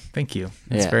 Oh, thank you.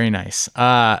 That's very nice.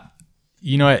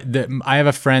 You know what? I have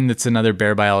a friend that's another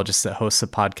bear biologist that hosts a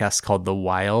podcast called The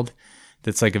Wild.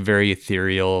 That's like a very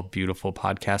ethereal, beautiful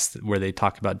podcast where they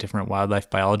talk about different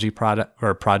wildlife biology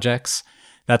projects.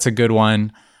 That's a good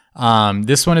one.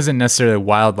 This one isn't necessarily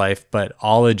wildlife, but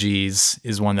Ologies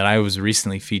is one that I was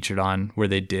recently featured on, where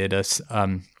they did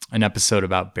an episode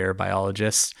about bear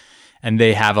biologists, and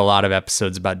they have a lot of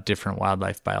episodes about different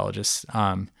wildlife biologists.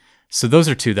 So those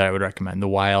are two that I would recommend: The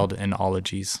Wild and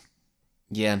Ologies.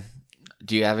 Yeah.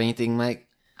 Do you have anything, Mike?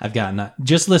 I've got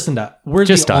just listen to. We're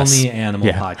just the us. only animal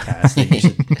podcast that you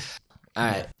should. All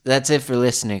right. That's it for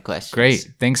listener questions. Great.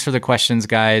 Thanks for the questions,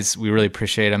 guys. We really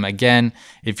appreciate them. Again,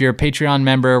 if you're a Patreon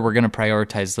member, we're going to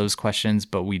prioritize those questions,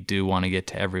 but we do want to get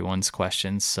to everyone's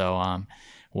questions. So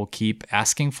we'll keep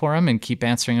asking for them and keep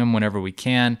answering them whenever we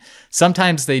can.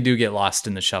 Sometimes they do get lost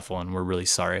in the shuffle, and we're really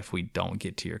sorry if we don't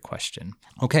get to your question.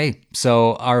 Okay,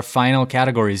 so our final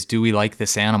category is, do we like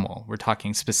this animal? We're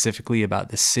talking specifically about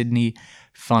the Sydney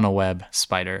funnel web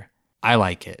spider. I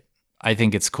like it. I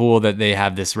think it's cool that they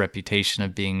have this reputation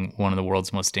of being one of the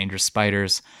world's most dangerous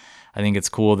spiders. I think it's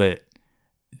cool that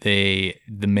the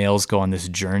males go on this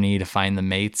journey to find the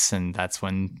mates, and that's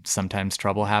when sometimes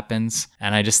trouble happens.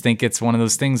 And I just think it's one of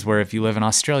those things where if you live in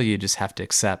Australia, you just have to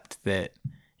accept that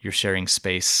you're sharing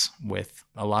space with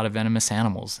a lot of venomous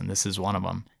animals, and this is one of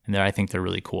them. And I think they're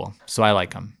really cool. So I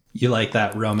like them. You like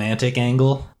that romantic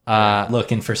angle?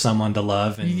 Looking for someone to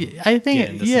love? And I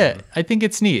think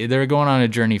it's neat. They're going on a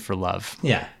journey for love.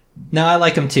 Yeah. No, I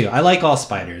like them too. I like all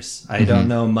spiders. I don't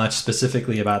know much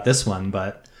specifically about this one,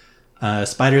 but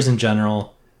spiders in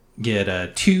general get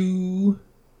a 2,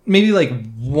 maybe like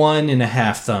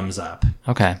 1.5 thumbs up.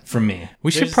 Okay. From me.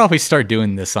 We should probably start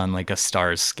doing this on like a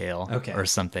stars scale or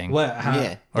something. What?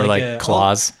 Or like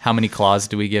claws. How many claws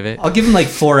do we give it? I'll give them like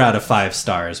 4 out of 5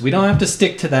 stars. We don't have to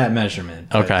stick to that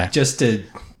measurement. Okay. Just to,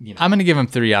 I'm going to give them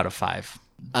 3 out of 5.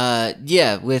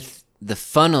 With the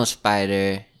funnel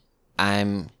spider,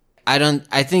 I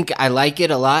think I like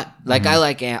it a lot. Like I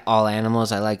like all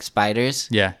animals. I like spiders.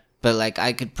 Yeah. But like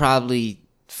I could probably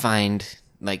find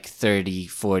like 30,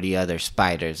 40 other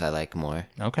spiders I like more.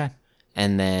 Okay.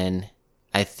 And then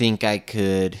I think I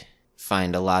could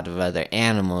find a lot of other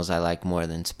animals I like more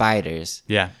than spiders.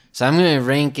 Yeah. So I'm going to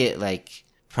rank it like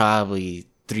probably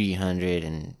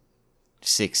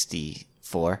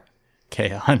 364.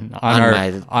 Okay, on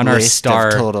our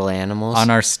star total animals. On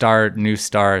our new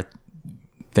star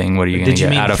thing, what are you going to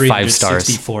get out of 5 stars?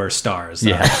 364 stars.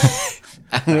 Yeah.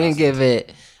 I'm going to give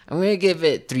it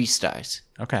 3 stars.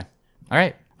 Okay. All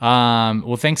right.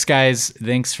 Well, thanks, guys.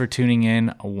 Thanks for tuning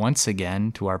in once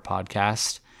again to our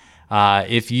podcast.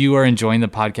 If you are enjoying the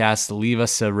podcast, leave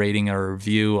us a rating or a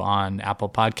review on Apple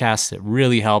Podcasts. It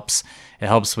really helps. It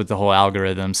helps with the whole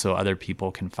algorithm so other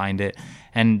people can find it.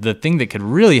 And the thing that could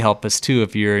really help us, too,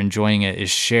 if you're enjoying it, is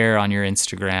share on your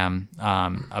Instagram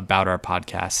about our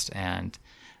podcast. And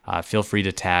feel free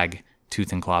to tag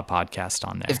Tooth and Claw Podcast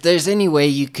on there. If there's any way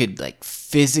you could like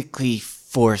physically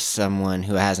force someone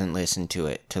who hasn't listened to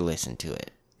it to listen to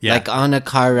it. Yeah. Like on a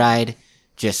car ride,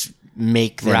 just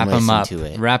make them listen to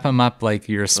it. Wrap them up like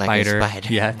you're a spider. Like a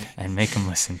spider. Yeah, and make them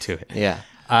listen to it. Yeah.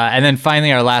 And then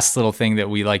finally, our last little thing that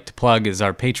we like to plug is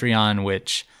our Patreon,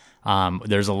 which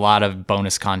there's a lot of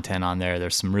bonus content on there.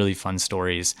 There's some really fun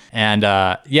stories. And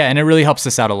and it really helps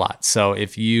us out a lot. So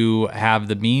if you have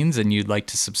the means and you'd like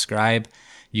to subscribe,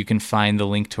 you can find the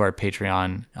link to our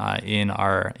Patreon in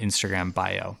our Instagram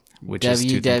bio, which is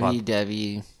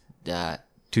www.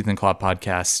 Tooth and Claw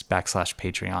Podcast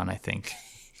 /Patreon, I think.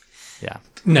 Yeah.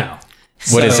 No.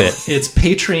 What is it? It's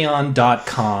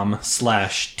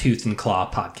patreon.com/Tooth and Claw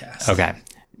Podcast. Okay.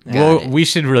 Well, we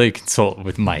should really consult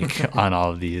with Mike on all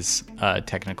of these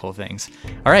technical things.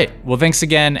 All right. Well, thanks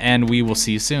again, and we will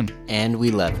see you soon. And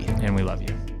we love you.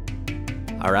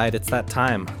 All right, it's that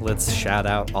time. Let's shout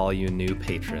out all you new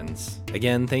patrons.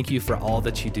 Again, thank you for all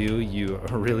that you do. You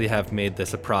really have made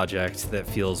this a project that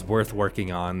feels worth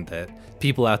working on, that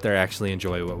people out there actually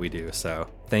enjoy what we do. So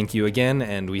thank you again,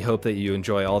 and we hope that you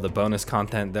enjoy all the bonus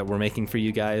content that we're making for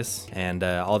you guys and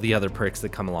all the other perks that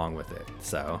come along with it.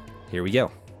 So here we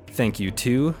go. Thank you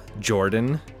to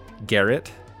Jordan,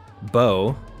 Garrett,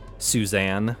 Bo,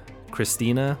 Suzanne,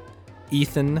 Christina,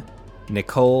 Ethan,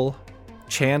 Nicole,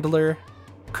 Chandler,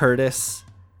 Curtis,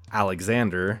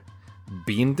 Alexander,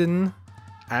 Beenden,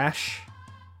 Ash,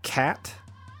 Kat,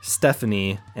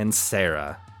 Stephanie, and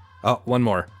Sarah. Oh, one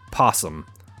more. Possum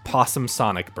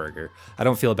Sonic Burger. I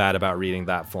don't feel bad about reading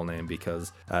that full name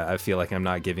because I feel like I'm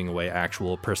not giving away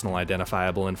actual personal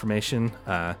identifiable information.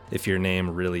 If your name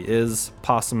really is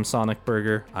Possum Sonic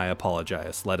Burger, I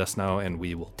apologize. Let us know and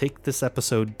we will take this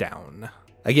episode down.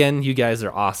 Again, you guys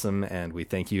are awesome and we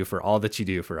thank you for all that you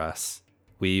do for us.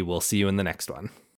 We will see you in the next one.